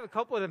 I have a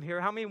couple of them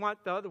here. How many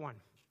want the other one?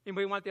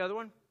 Anybody want the other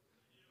one?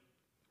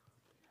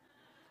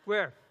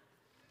 Where?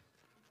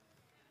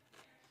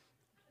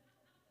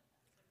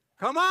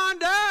 Come on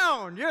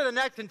down. You're the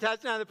next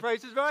contestant on The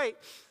Price is Right.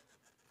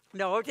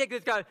 No, we'll take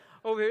this guy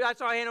over here. I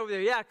saw a hand over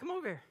there. Yeah, come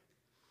over here.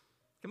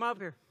 Come up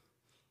here.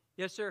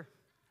 Yes, sir.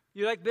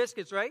 You like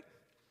biscuits, right?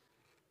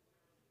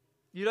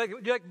 Do you like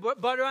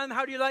butter on them?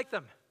 How do you like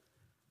them?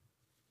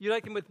 You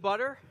like them with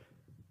butter?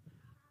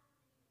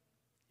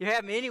 You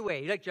have them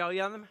anyway. You like jelly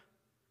on them?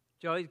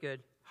 Jelly's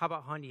good. How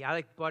about honey? I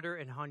like butter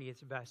and honey. It's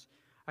the best.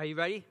 Are you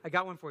ready? I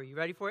got one for you. You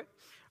ready for it?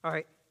 All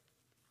right.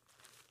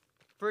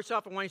 First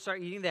off, I want you to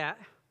start eating that.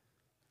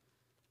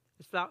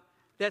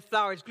 That's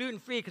flour. It's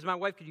gluten-free because my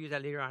wife could use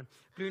that later on.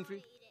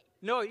 Gluten-free.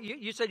 No,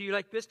 you said you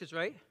like biscuits,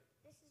 right?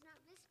 This is not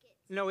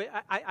biscuits.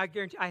 No, I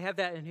guarantee I have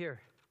that in here.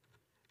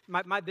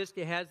 My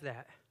biscuit has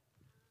that.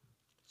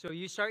 So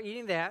you start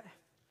eating that,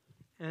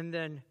 and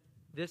then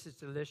this is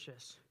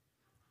delicious.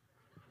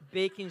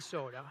 Baking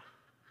soda.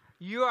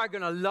 You are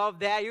going to love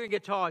that. You're going to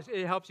get tall.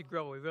 It helps you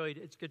grow.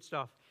 It's good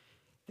stuff.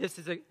 This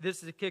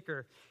is a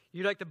kicker.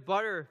 You like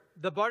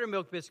the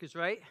buttermilk biscuits,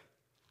 right?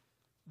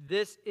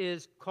 This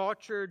is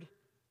cultured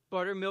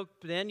buttermilk.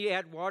 Then you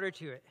add water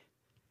to it.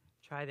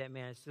 Try that,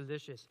 man. It's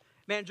delicious.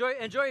 Man,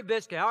 enjoy your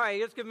biscuit. All right,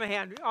 let's give him a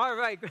hand. All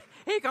right.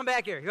 Hey, come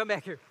back here. Come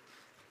back here.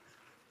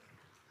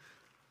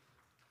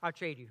 I'll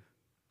trade you.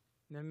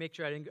 And then make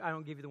sure I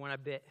don't give you the one I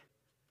bit.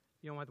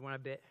 You don't want the one I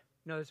bit.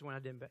 No, this is the one I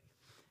didn't bit.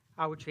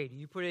 I would trade you.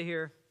 You put it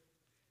here.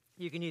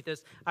 You can eat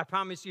this. I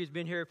promise you it's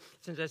been here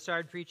since I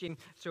started preaching,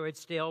 so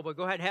it's stale. But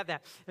go ahead and have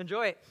that.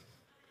 Enjoy it.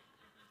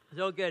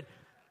 So good.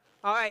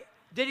 All right.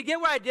 Did you get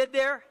what I did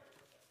there?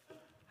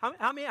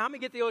 How many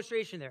get the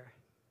illustration there?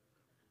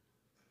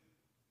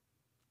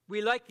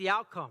 We like the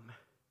outcome.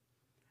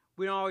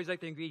 We don't always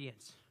like the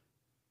ingredients.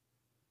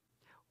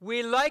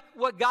 We like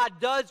what God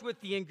does with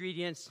the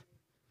ingredients.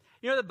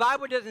 You know, the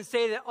Bible doesn't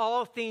say that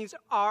all things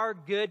are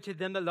good to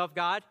them that love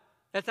God.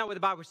 That's not what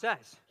the Bible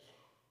says.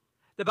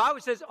 The Bible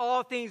says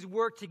all things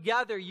work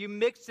together. You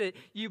mix it.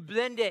 You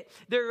blend it.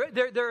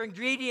 They're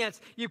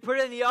ingredients. You put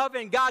it in the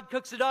oven. God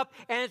cooks it up,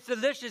 and it's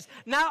delicious.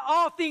 Not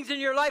all things in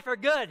your life are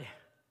good.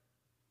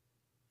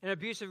 An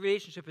abusive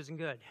relationship isn't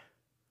good.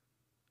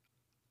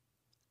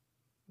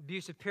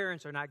 Abusive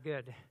parents are not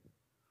good.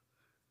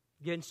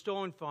 Getting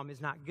stolen from is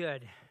not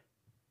good.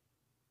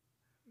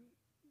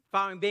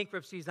 Filing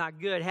bankruptcy is not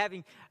good.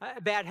 Having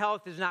bad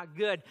health is not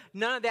good.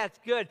 None of that's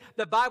good.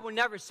 The Bible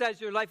never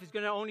says your life is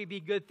going to only be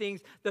good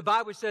things. The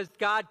Bible says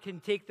God can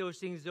take those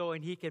things, though,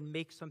 and he can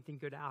make something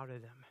good out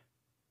of them.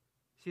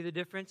 See the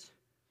difference?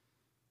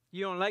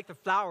 You don't like the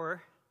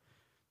flour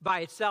by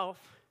itself.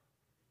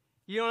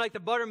 You don't like the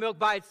buttermilk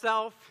by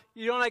itself.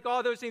 You don't like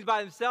all those things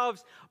by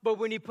themselves. But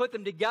when you put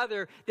them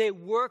together, they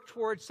work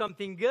towards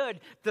something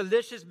good.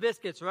 Delicious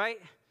biscuits, right?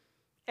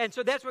 And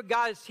so that's what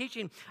God is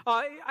teaching.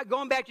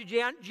 Going back to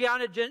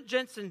Gianna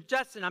Jensen,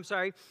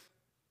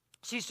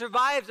 she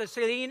survives a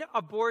saline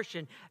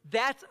abortion.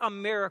 That's a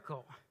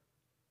miracle.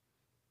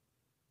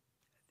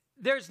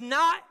 There's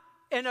not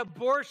an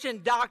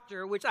abortion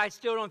doctor, which I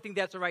still don't think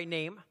that's the right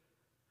name,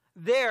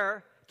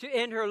 there to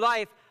end her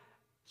life.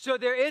 So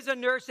there is a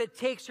nurse that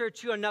takes her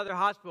to another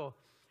hospital.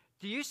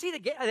 Do you see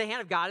the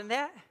hand of God in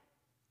that?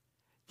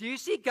 Do you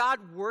see God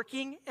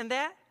working in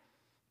that?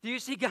 Do you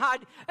see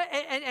God?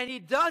 And he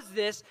does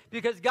this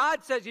because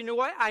God says, you know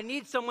what? I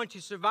need someone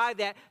to survive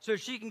that so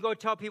she can go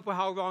tell people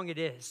how wrong it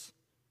is.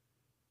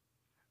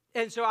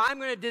 And so I'm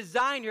going to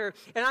design her,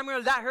 and I'm going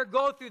to let her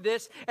go through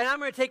this, and I'm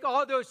going to take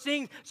all those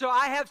things so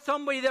I have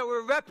somebody that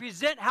will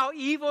represent how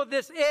evil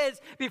this is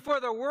before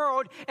the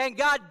world. And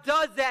God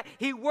does that.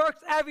 He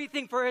works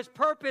everything for his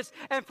purpose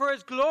and for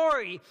his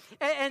glory.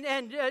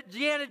 And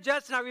Gianna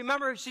Jetson, I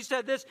remember she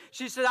said this.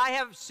 She said, I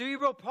have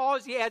cerebral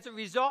palsy as a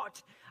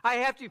result. I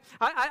have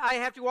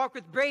to walk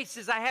with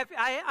braces.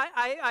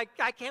 I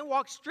can't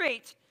walk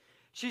straight.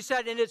 She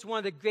said, and it's one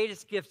of the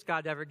greatest gifts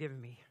God ever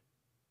given me.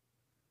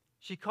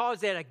 She calls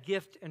that a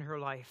gift in her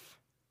life.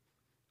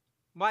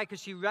 Why?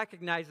 Because she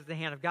recognizes the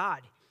hand of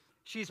God.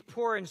 She's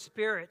poor in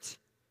spirit,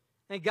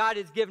 and God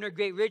has given her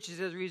great riches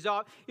as a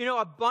result. You know,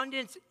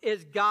 abundance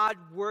is God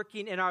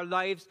working in our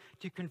lives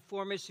to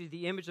conform us to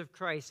the image of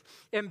Christ.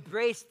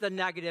 Embrace the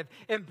negative.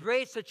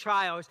 Embrace the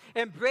trials.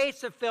 Embrace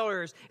the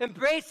failures.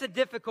 Embrace the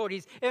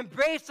difficulties.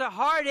 Embrace the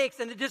heartaches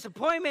and the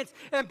disappointments.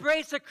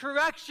 Embrace the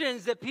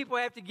corrections that people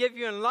have to give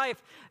you in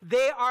life.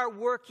 They are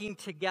working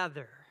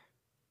together.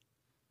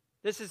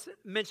 This is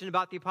mentioned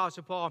about the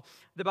Apostle Paul.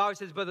 The Bible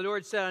says, but the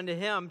Lord said unto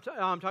him,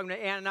 talking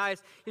to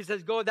Ananias, he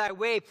says, go thy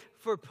way.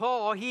 For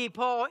Paul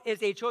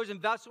is a chosen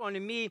vessel unto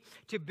me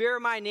to bear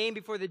my name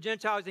before the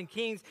Gentiles and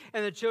kings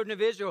and the children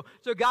of Israel.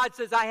 So God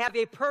says, I have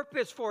a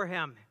purpose for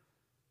him.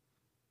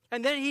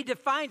 And then he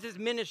defines his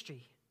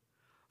ministry.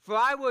 For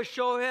I will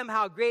show him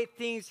how great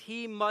things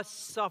he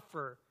must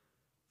suffer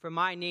for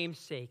my name's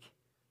sake.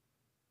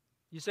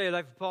 You say the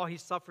life of Paul, he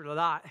suffered a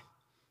lot.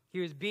 He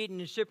was beaten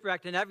and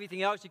shipwrecked and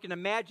everything else you can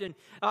imagine.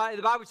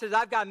 The Bible says,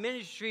 I've got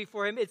ministry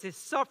for him. It's a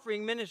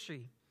suffering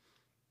ministry.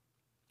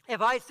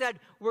 If I said,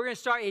 we're going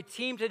to start a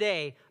team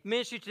today,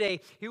 ministry today,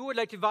 who would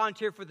like to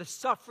volunteer for the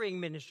suffering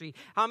ministry?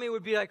 How many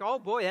would be like, oh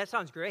boy, that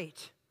sounds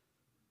great?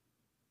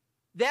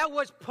 That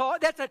was Paul.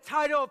 That's a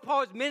title of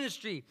Paul's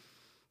ministry,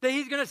 that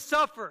he's going to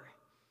suffer.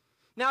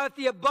 Now, if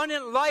the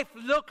abundant life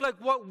looked like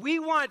what we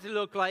want it to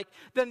look like,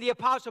 then the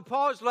Apostle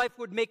Paul's life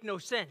would make no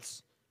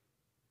sense.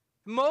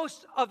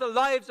 Most of the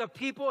lives of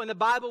people in the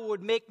Bible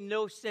would make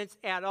no sense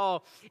at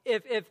all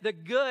if the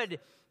good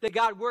that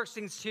God works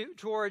things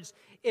towards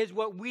is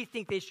what we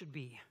think they should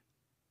be.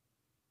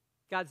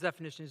 God's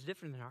definition is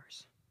different than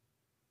ours.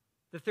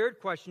 The third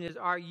question is,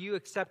 are you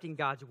accepting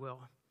God's will?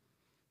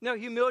 No,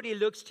 humility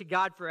looks to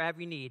God for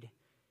every need.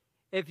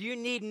 If you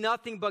need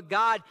nothing but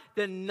God,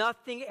 then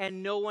nothing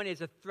and no one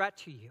is a threat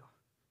to you.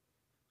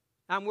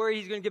 I'm worried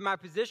he's going to get my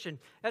position.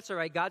 That's all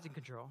right, God's in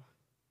control.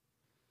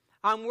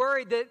 I'm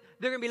worried that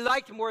they're going to be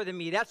liked more than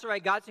me. That's all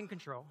right, God's in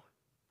control.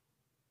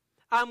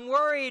 I'm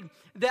worried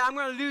that I'm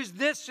going to lose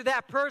this to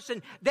that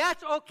person.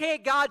 That's okay,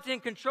 God's in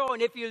control.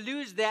 And if you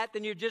lose that,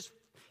 then you're just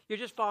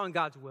following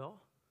God's will.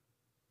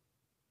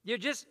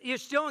 You're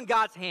still in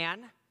God's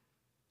hand.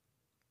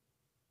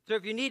 So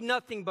if you need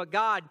nothing but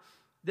God,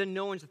 then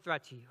no one's a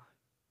threat to you.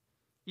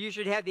 You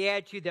should have the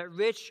attitude that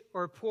rich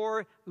or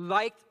poor,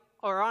 liked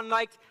or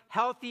unliked,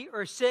 healthy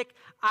or sick,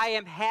 I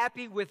am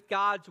happy with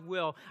God's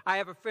will. I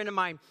have a friend of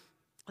mine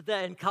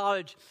that in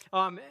college,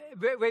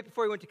 right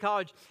before he went to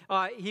college,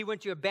 he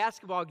went to a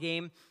basketball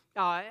game.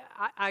 I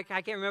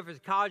can't remember if it was a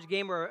college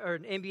game or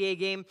an NBA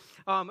game,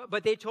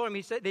 but they told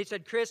him, they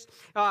said, Chris,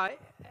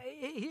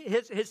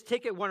 his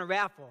ticket won a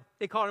raffle.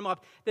 They called him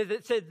up. They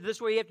said, this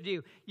is what you have to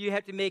do. You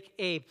have to make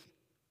a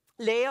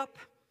layup,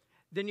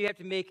 then you have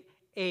to make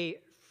a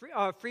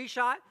free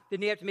shot,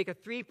 then you have to make a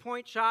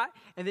three-point shot,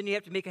 and then you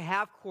have to make a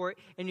half court,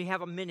 and you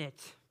have a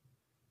minute.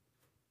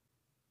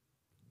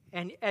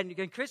 And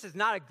Chris is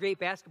not a great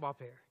basketball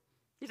player.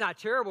 He's not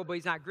terrible, but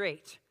he's not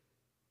great.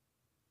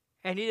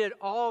 And he did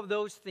all of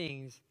those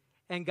things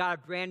and got a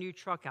brand new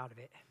truck out of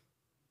it.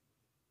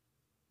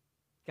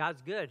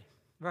 God's good,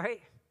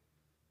 right?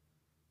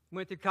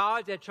 Went through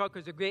college. That truck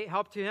was a great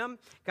help to him.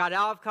 Got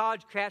out of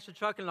college, crashed the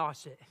truck, and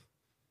lost it.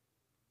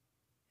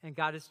 And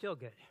God is still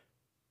good.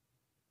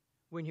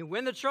 When you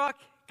win the truck,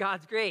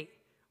 God's great.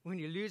 When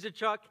you lose the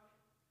truck,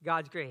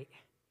 God's great.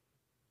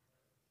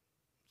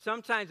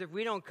 Sometimes if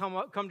we don't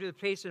come to the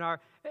place in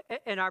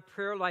our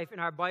prayer life, in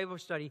our Bible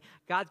study,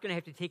 God's going to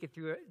have to take it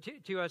through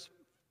to us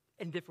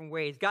in different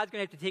ways. God's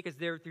going to have to take us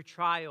there through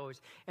trials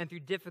and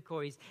through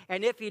difficulties.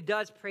 And if he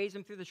does, praise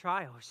him through the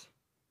trials.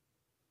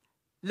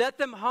 Let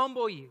them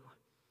humble you.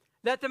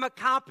 Let them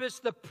accomplish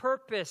the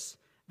purpose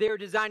they were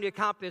designed to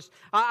accomplish.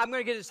 I'm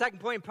going to get to the second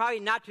point, and probably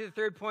not to the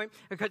third point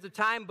because of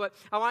time, but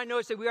I want to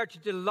notice that we are to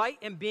delight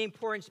in being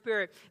poor in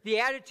spirit. The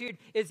attitude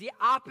is the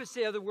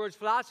opposite of the word's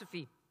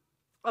philosophy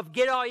of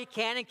get all you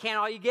can and can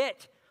all you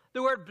get.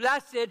 The word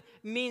blessed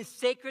means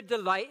sacred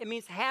delight. It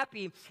means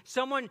happy.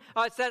 Someone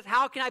says,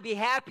 how can I be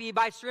happy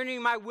by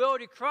surrendering my will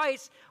to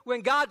Christ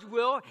when God's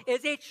will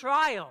is a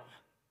trial?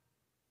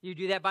 You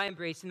do that by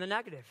embracing the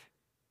negative.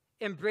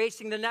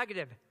 Embracing the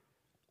negative.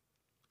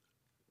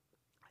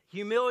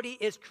 Humility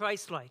is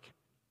Christ-like.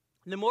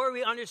 The more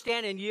we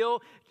understand and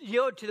yield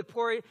to the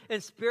poor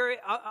in spirit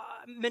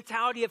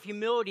mentality of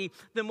humility,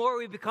 the more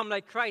we become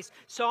like Christ.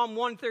 Psalm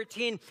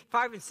 113,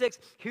 5 and 6,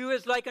 who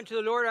is like unto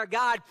the Lord our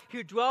God,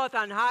 who dwelleth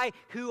on high,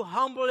 who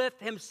humbleth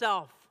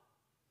himself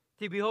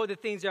to behold the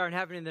things that are in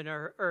heaven and in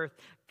the earth.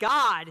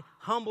 God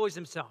humbles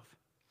himself.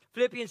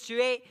 Philippians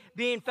 2:8,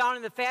 being found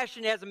in the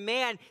fashion as a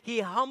man,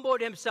 he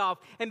humbled himself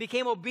and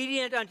became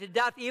obedient unto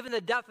death, even the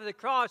death of the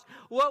cross.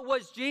 What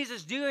was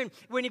Jesus doing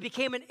when he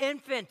became an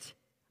infant?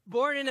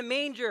 Born in a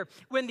manger,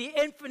 when the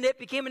infinite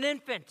became an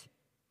infant.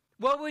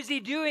 What was he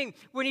doing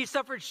when he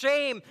suffered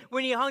shame,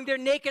 when he hung there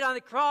naked on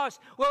the cross?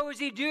 What was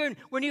he doing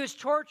when he was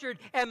tortured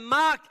and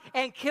mocked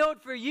and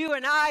killed for you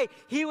and I?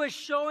 He was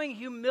showing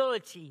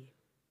humility.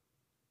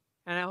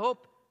 And I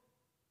hope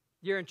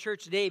you're in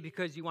church today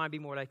because you want to be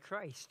more like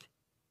Christ.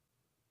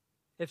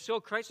 If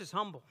so, Christ is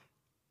humble.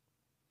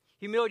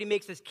 Humility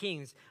makes us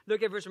kings.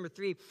 Look at verse number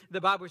 3.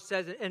 The Bible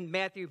says in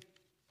Matthew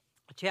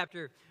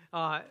chapter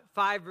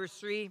 5, verse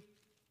 3,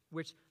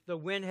 which the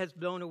wind has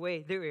blown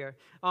away. There we are.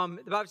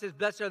 The Bible says,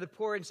 blessed are the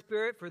poor in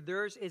spirit, for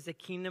theirs is the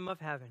kingdom of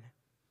heaven.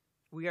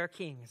 We are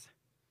kings.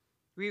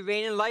 We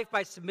reign in life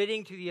by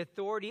submitting to the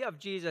authority of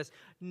Jesus.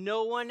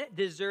 No one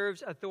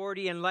deserves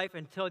authority in life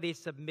until they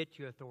submit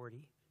to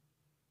authority.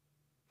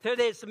 Until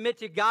they submit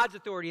to God's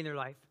authority in their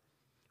life.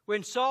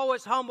 When Saul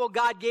was humble,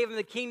 God gave him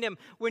the kingdom.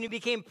 When he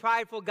became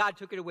prideful, God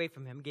took it away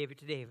from him and gave it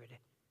to David.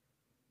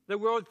 The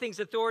world thinks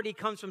authority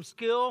comes from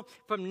skill,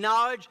 from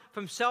knowledge,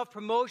 from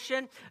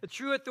self-promotion. The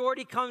true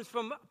authority comes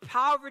from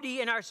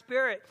poverty in our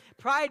spirit.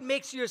 Pride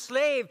makes you a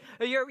slave.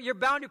 You're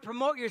bound to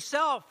promote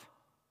yourself.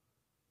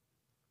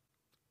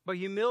 But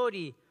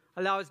humility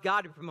allows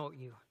God to promote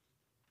you.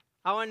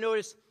 I want to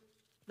notice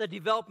the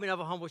development of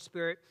a humble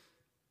spirit.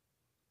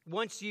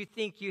 Once you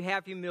think you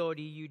have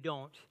humility, you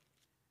don't.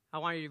 I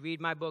want you to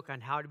read my book on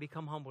how to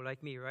become humble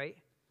like me, right?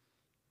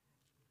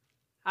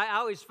 I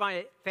always find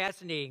it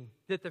fascinating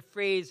that the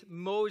phrase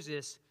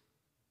Moses,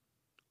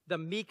 the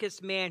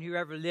meekest man who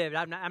ever lived,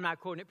 I'm not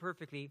quoting it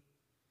perfectly,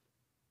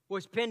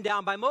 was pinned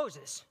down by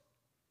Moses.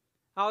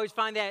 I always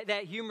find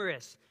that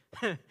humorous.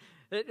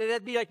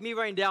 That'd be like me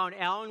writing down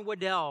Alan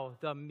Waddell,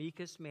 the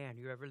meekest man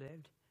who ever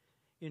lived.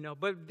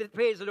 But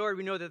praise the Lord,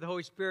 we know that the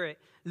Holy Spirit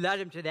led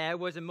him to that. It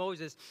wasn't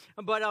Moses.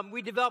 But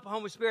we develop a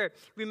humble spirit.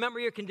 Remember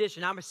your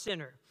condition. I'm a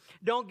sinner.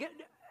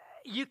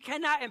 You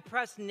cannot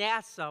impress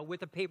NASA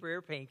with a paper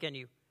airplane, can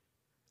you?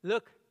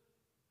 Look.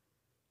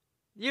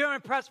 You don't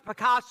impress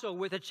Picasso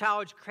with a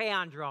child's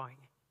crayon drawing.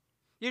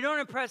 You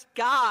don't impress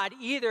God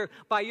either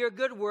by your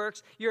good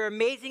works, your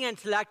amazing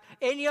intellect,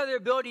 any other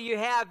ability you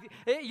have.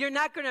 You're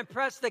not going to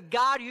impress the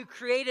God who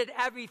created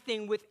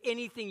everything with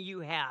anything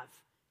you have.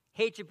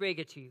 Hate to break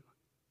it to you.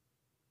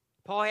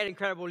 Paul had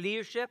incredible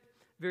leadership,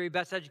 very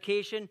best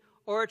education,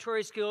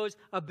 oratory skills,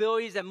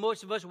 abilities that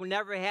most of us will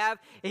never have.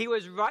 He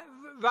was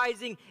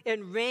rising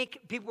in rank.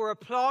 People were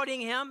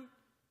applauding him.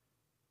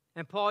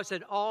 And Paul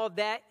said, all of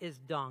that is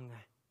dung.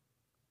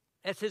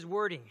 That's his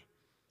wording.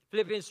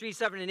 Philippians 3,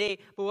 7, and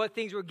 8. But what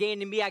things were gained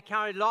to me, I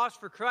counted loss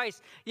for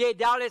Christ. Yea,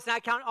 doubtless, and I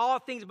count all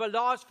things but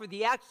loss for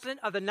the excellence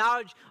of the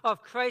knowledge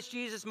of Christ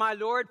Jesus my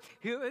Lord,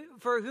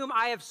 for whom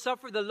I have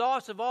suffered the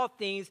loss of all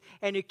things,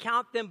 and to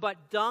count them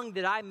but dung,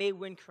 that I may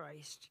win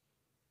Christ.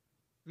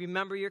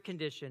 Remember your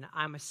condition.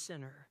 I'm a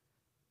sinner.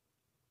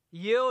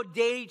 Yield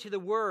daily to the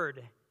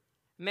word.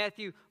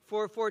 Matthew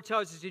 4:4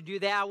 tells us to do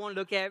that. I won't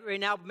look at it right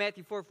now, but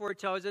Matthew 4:4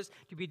 tells us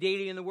to be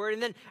daily in the word.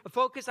 And then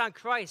focus on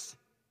Christ,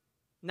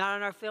 not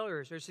on our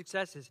failures or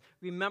successes.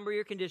 Remember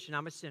your condition.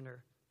 I'm a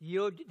sinner.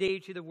 Yield daily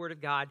to the word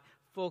of God.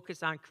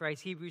 Focus on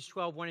Christ. Hebrews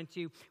 12, 1 and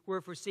 2.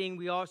 Wherefore, seeing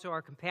we also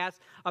are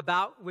compassed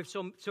about with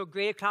so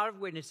great a cloud of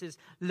witnesses,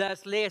 let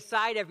us lay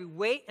aside every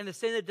weight and the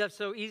sin that doth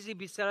so easily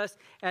beset us,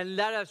 and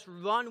let us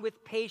run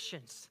with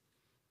patience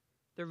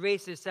the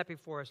race that is set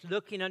before us,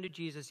 looking unto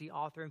Jesus, the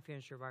author and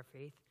finisher of our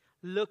faith.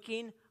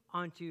 Looking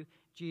unto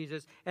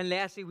Jesus. And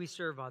lastly, we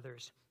serve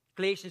others.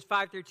 Galatians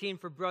 5:13,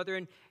 for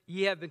brethren,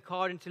 ye have been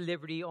called into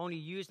liberty, only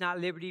use not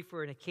liberty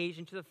for an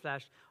occasion to the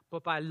flesh,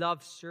 but by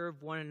love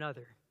serve one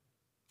another.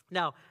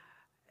 Now,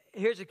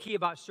 here's the key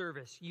about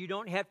service. You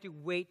don't have to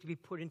wait to be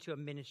put into a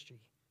ministry.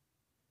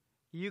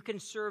 You can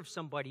serve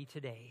somebody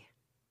today.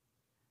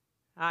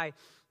 The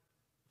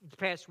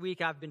past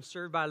week, I've been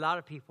served by a lot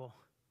of people.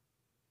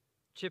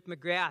 Chip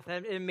McGrath,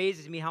 it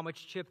amazes me how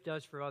much Chip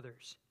does for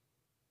others.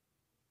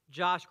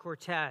 Josh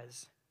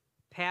Cortez,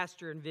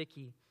 Pastor and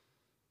Vicky.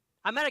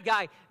 I met a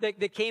guy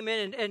that came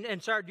in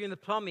and started doing the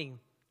plumbing.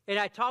 And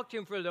I talked to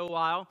him for a little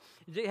while.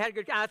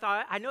 I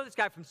thought, I know this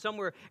guy from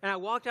somewhere. And I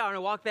walked out and I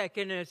walked back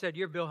in and I said,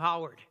 you're Bill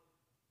Howard.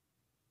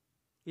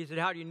 He said,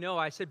 how do you know?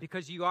 I said,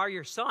 because you are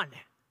your son.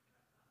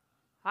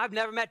 I've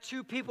never met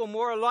two people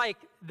more alike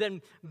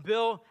than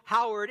Bill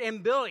Howard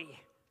and Billy.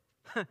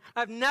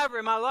 I've never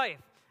in my life.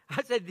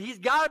 I said, he's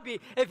got to be.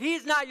 If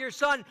he's not your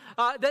son,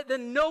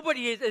 then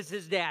nobody is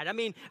his dad. I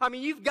mean,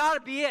 you've got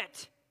to be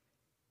it.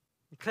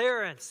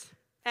 Clarence,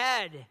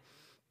 Ed,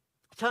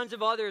 tons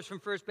of others from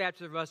First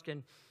Baptist of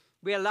Ruskin.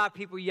 We had a lot of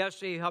people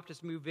yesterday who helped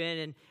us move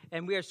in,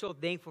 and we are so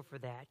thankful for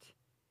that.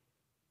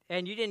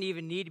 And you didn't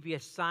even need to be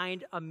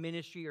assigned a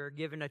ministry or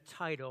given a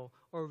title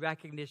or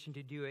recognition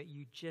to do it.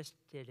 You just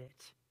did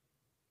it.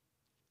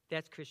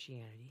 That's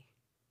Christianity.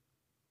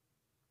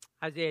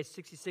 Isaiah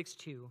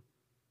 66:2.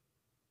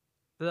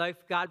 The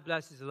life God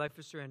blesses, the life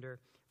of surrender.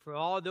 For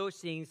all those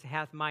things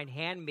hath mine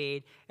hand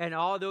made, and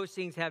all those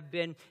things have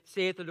been,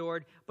 saith the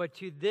Lord. But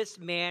to this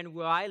man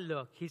will I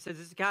look. He says,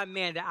 this is the kind of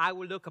man that I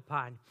will look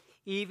upon,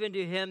 even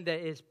to him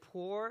that is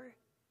poor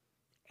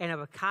and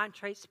of a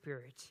contrite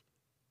spirit,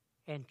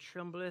 and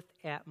trembleth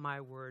at my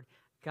word.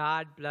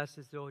 God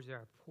blesses those that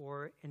are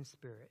poor in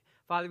spirit.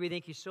 Father, we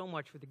thank you so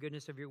much for the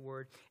goodness of your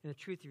word and the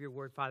truth of your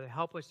word, Father.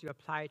 Help us to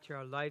apply it to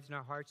our lives and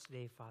our hearts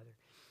today, Father.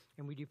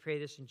 And we do pray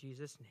this in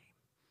Jesus' name.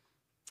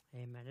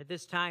 Amen. At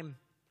this time,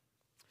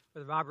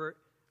 Brother Robert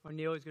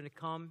O'Neill is going to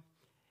come.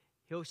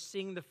 He'll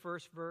sing the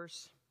first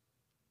verse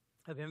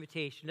of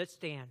invitation. Let's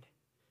stand.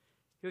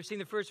 He'll sing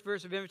the first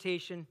verse of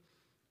invitation.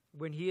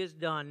 When he is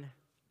done,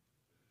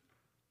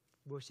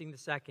 we'll sing the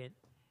second.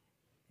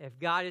 If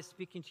God is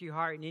speaking to your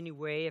heart in any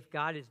way, if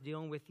God is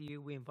dealing with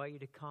you, we invite you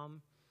to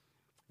come.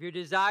 If your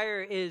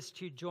desire is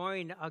to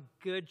join a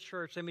good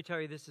church, let me tell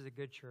you, this is a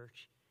good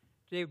church.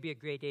 Today would be a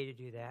great day to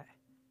do that.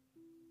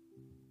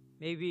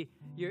 Maybe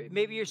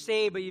you're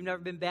saved, but you've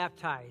never been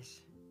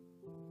baptized.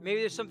 Maybe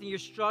there's something you're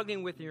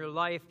struggling with in your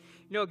life.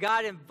 You know,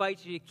 God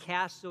invites you to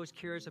cast those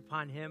cares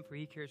upon him, for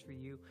he cares for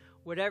you.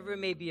 Whatever it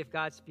may be, if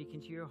God's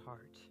speaking to your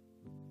heart.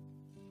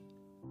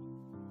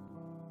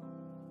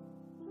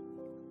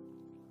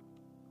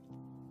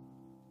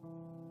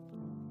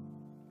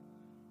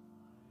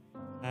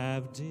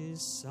 Have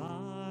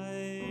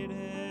decided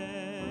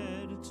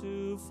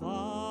to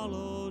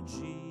follow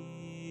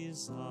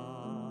Jesus.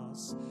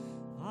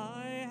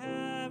 I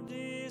have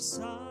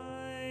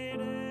decided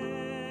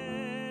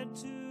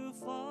to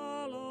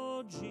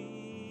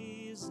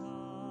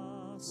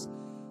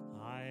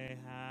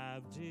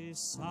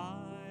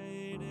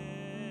decided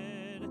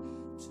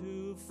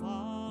to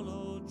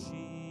follow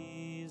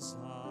Jesus,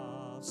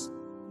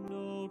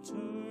 no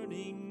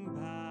turning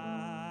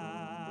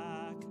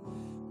back,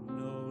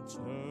 no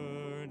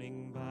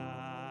turning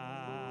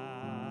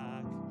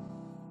back.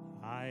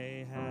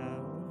 I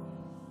have,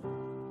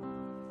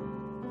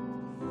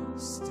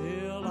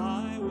 still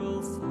I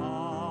will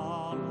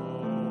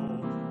follow,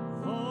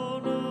 though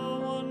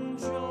no one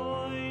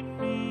join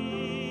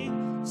me,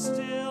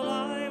 still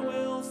I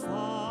will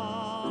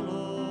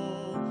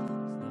follow,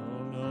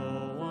 though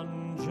no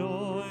one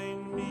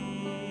join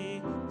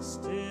me,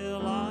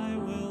 still I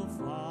will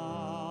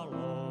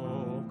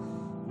follow,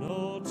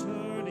 no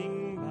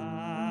turning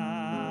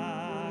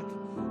back,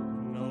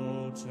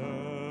 no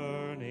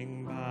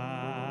turning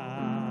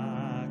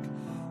back.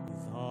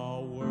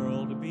 The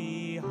world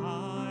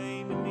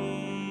behind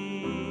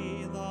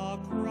me, the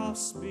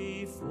cross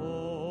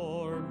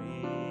before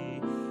me,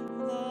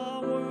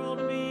 the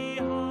world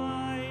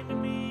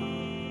behind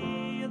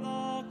me,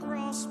 the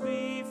cross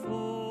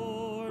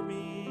before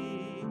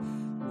me,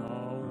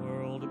 the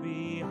world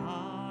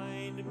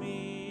behind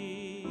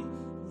me,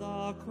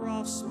 the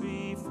cross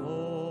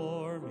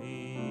before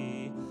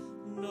me,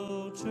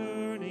 no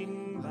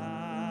turning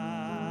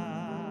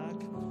back,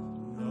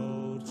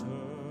 no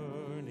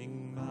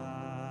turning back.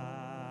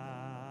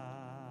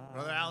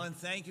 Brother Allen,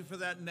 thank you for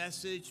that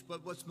message.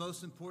 But what's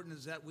most important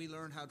is that we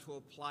learn how to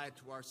apply it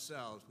to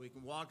ourselves. We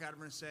can walk out of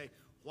here and say,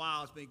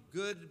 wow, it's been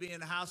good to be in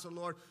the house of the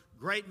Lord.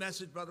 Great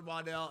message, Brother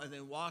Waddell. And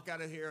then walk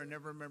out of here and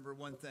never remember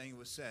one thing that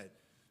was said.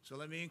 So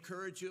let me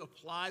encourage you,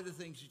 apply the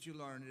things that you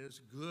learned. It is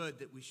good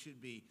that we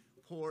should be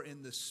poor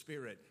in the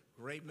Spirit.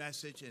 Great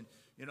message. And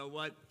you know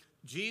what?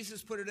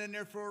 Jesus put it in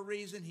there for a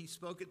reason. He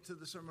spoke it to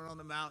the Sermon on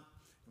the Mount.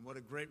 And what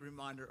a great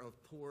reminder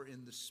of poor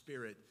in the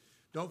Spirit.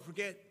 Don't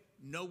forget,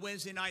 no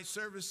Wednesday night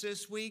service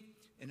this week.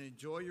 And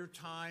enjoy your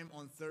time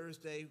on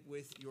Thursday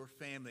with your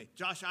family.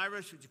 Josh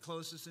Irish, would you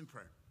close us in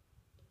prayer?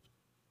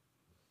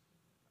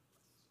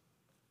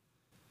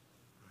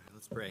 All right,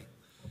 let's pray.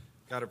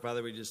 God our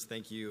Father, we just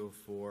thank you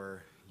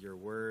for your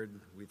word.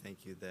 We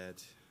thank you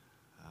that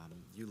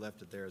you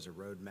left it there as a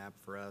roadmap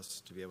for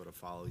us to be able to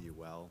follow you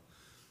well.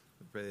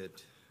 We pray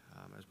that,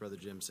 as Brother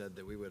Jim said,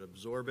 that we would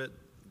absorb it,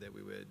 that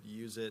we would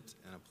use it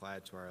and apply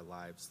it to our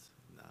lives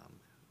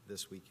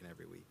this week and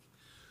every week.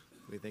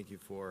 We thank you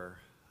for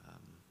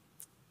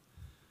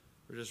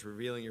just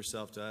revealing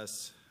yourself to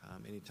us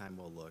anytime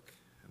we'll look.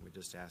 And we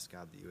just ask,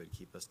 God, that you would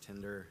keep us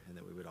tender and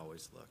that we would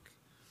always look.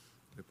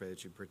 We pray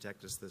that you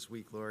protect us this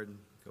week, Lord.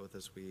 Go with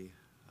us. We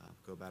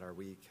go about our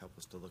week. Help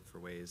us to look for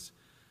ways,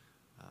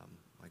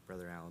 like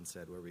Brother Allen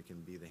said, where we can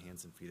be the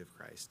hands and feet of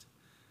Christ.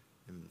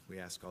 And we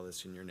ask all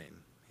this in your name.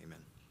 Amen.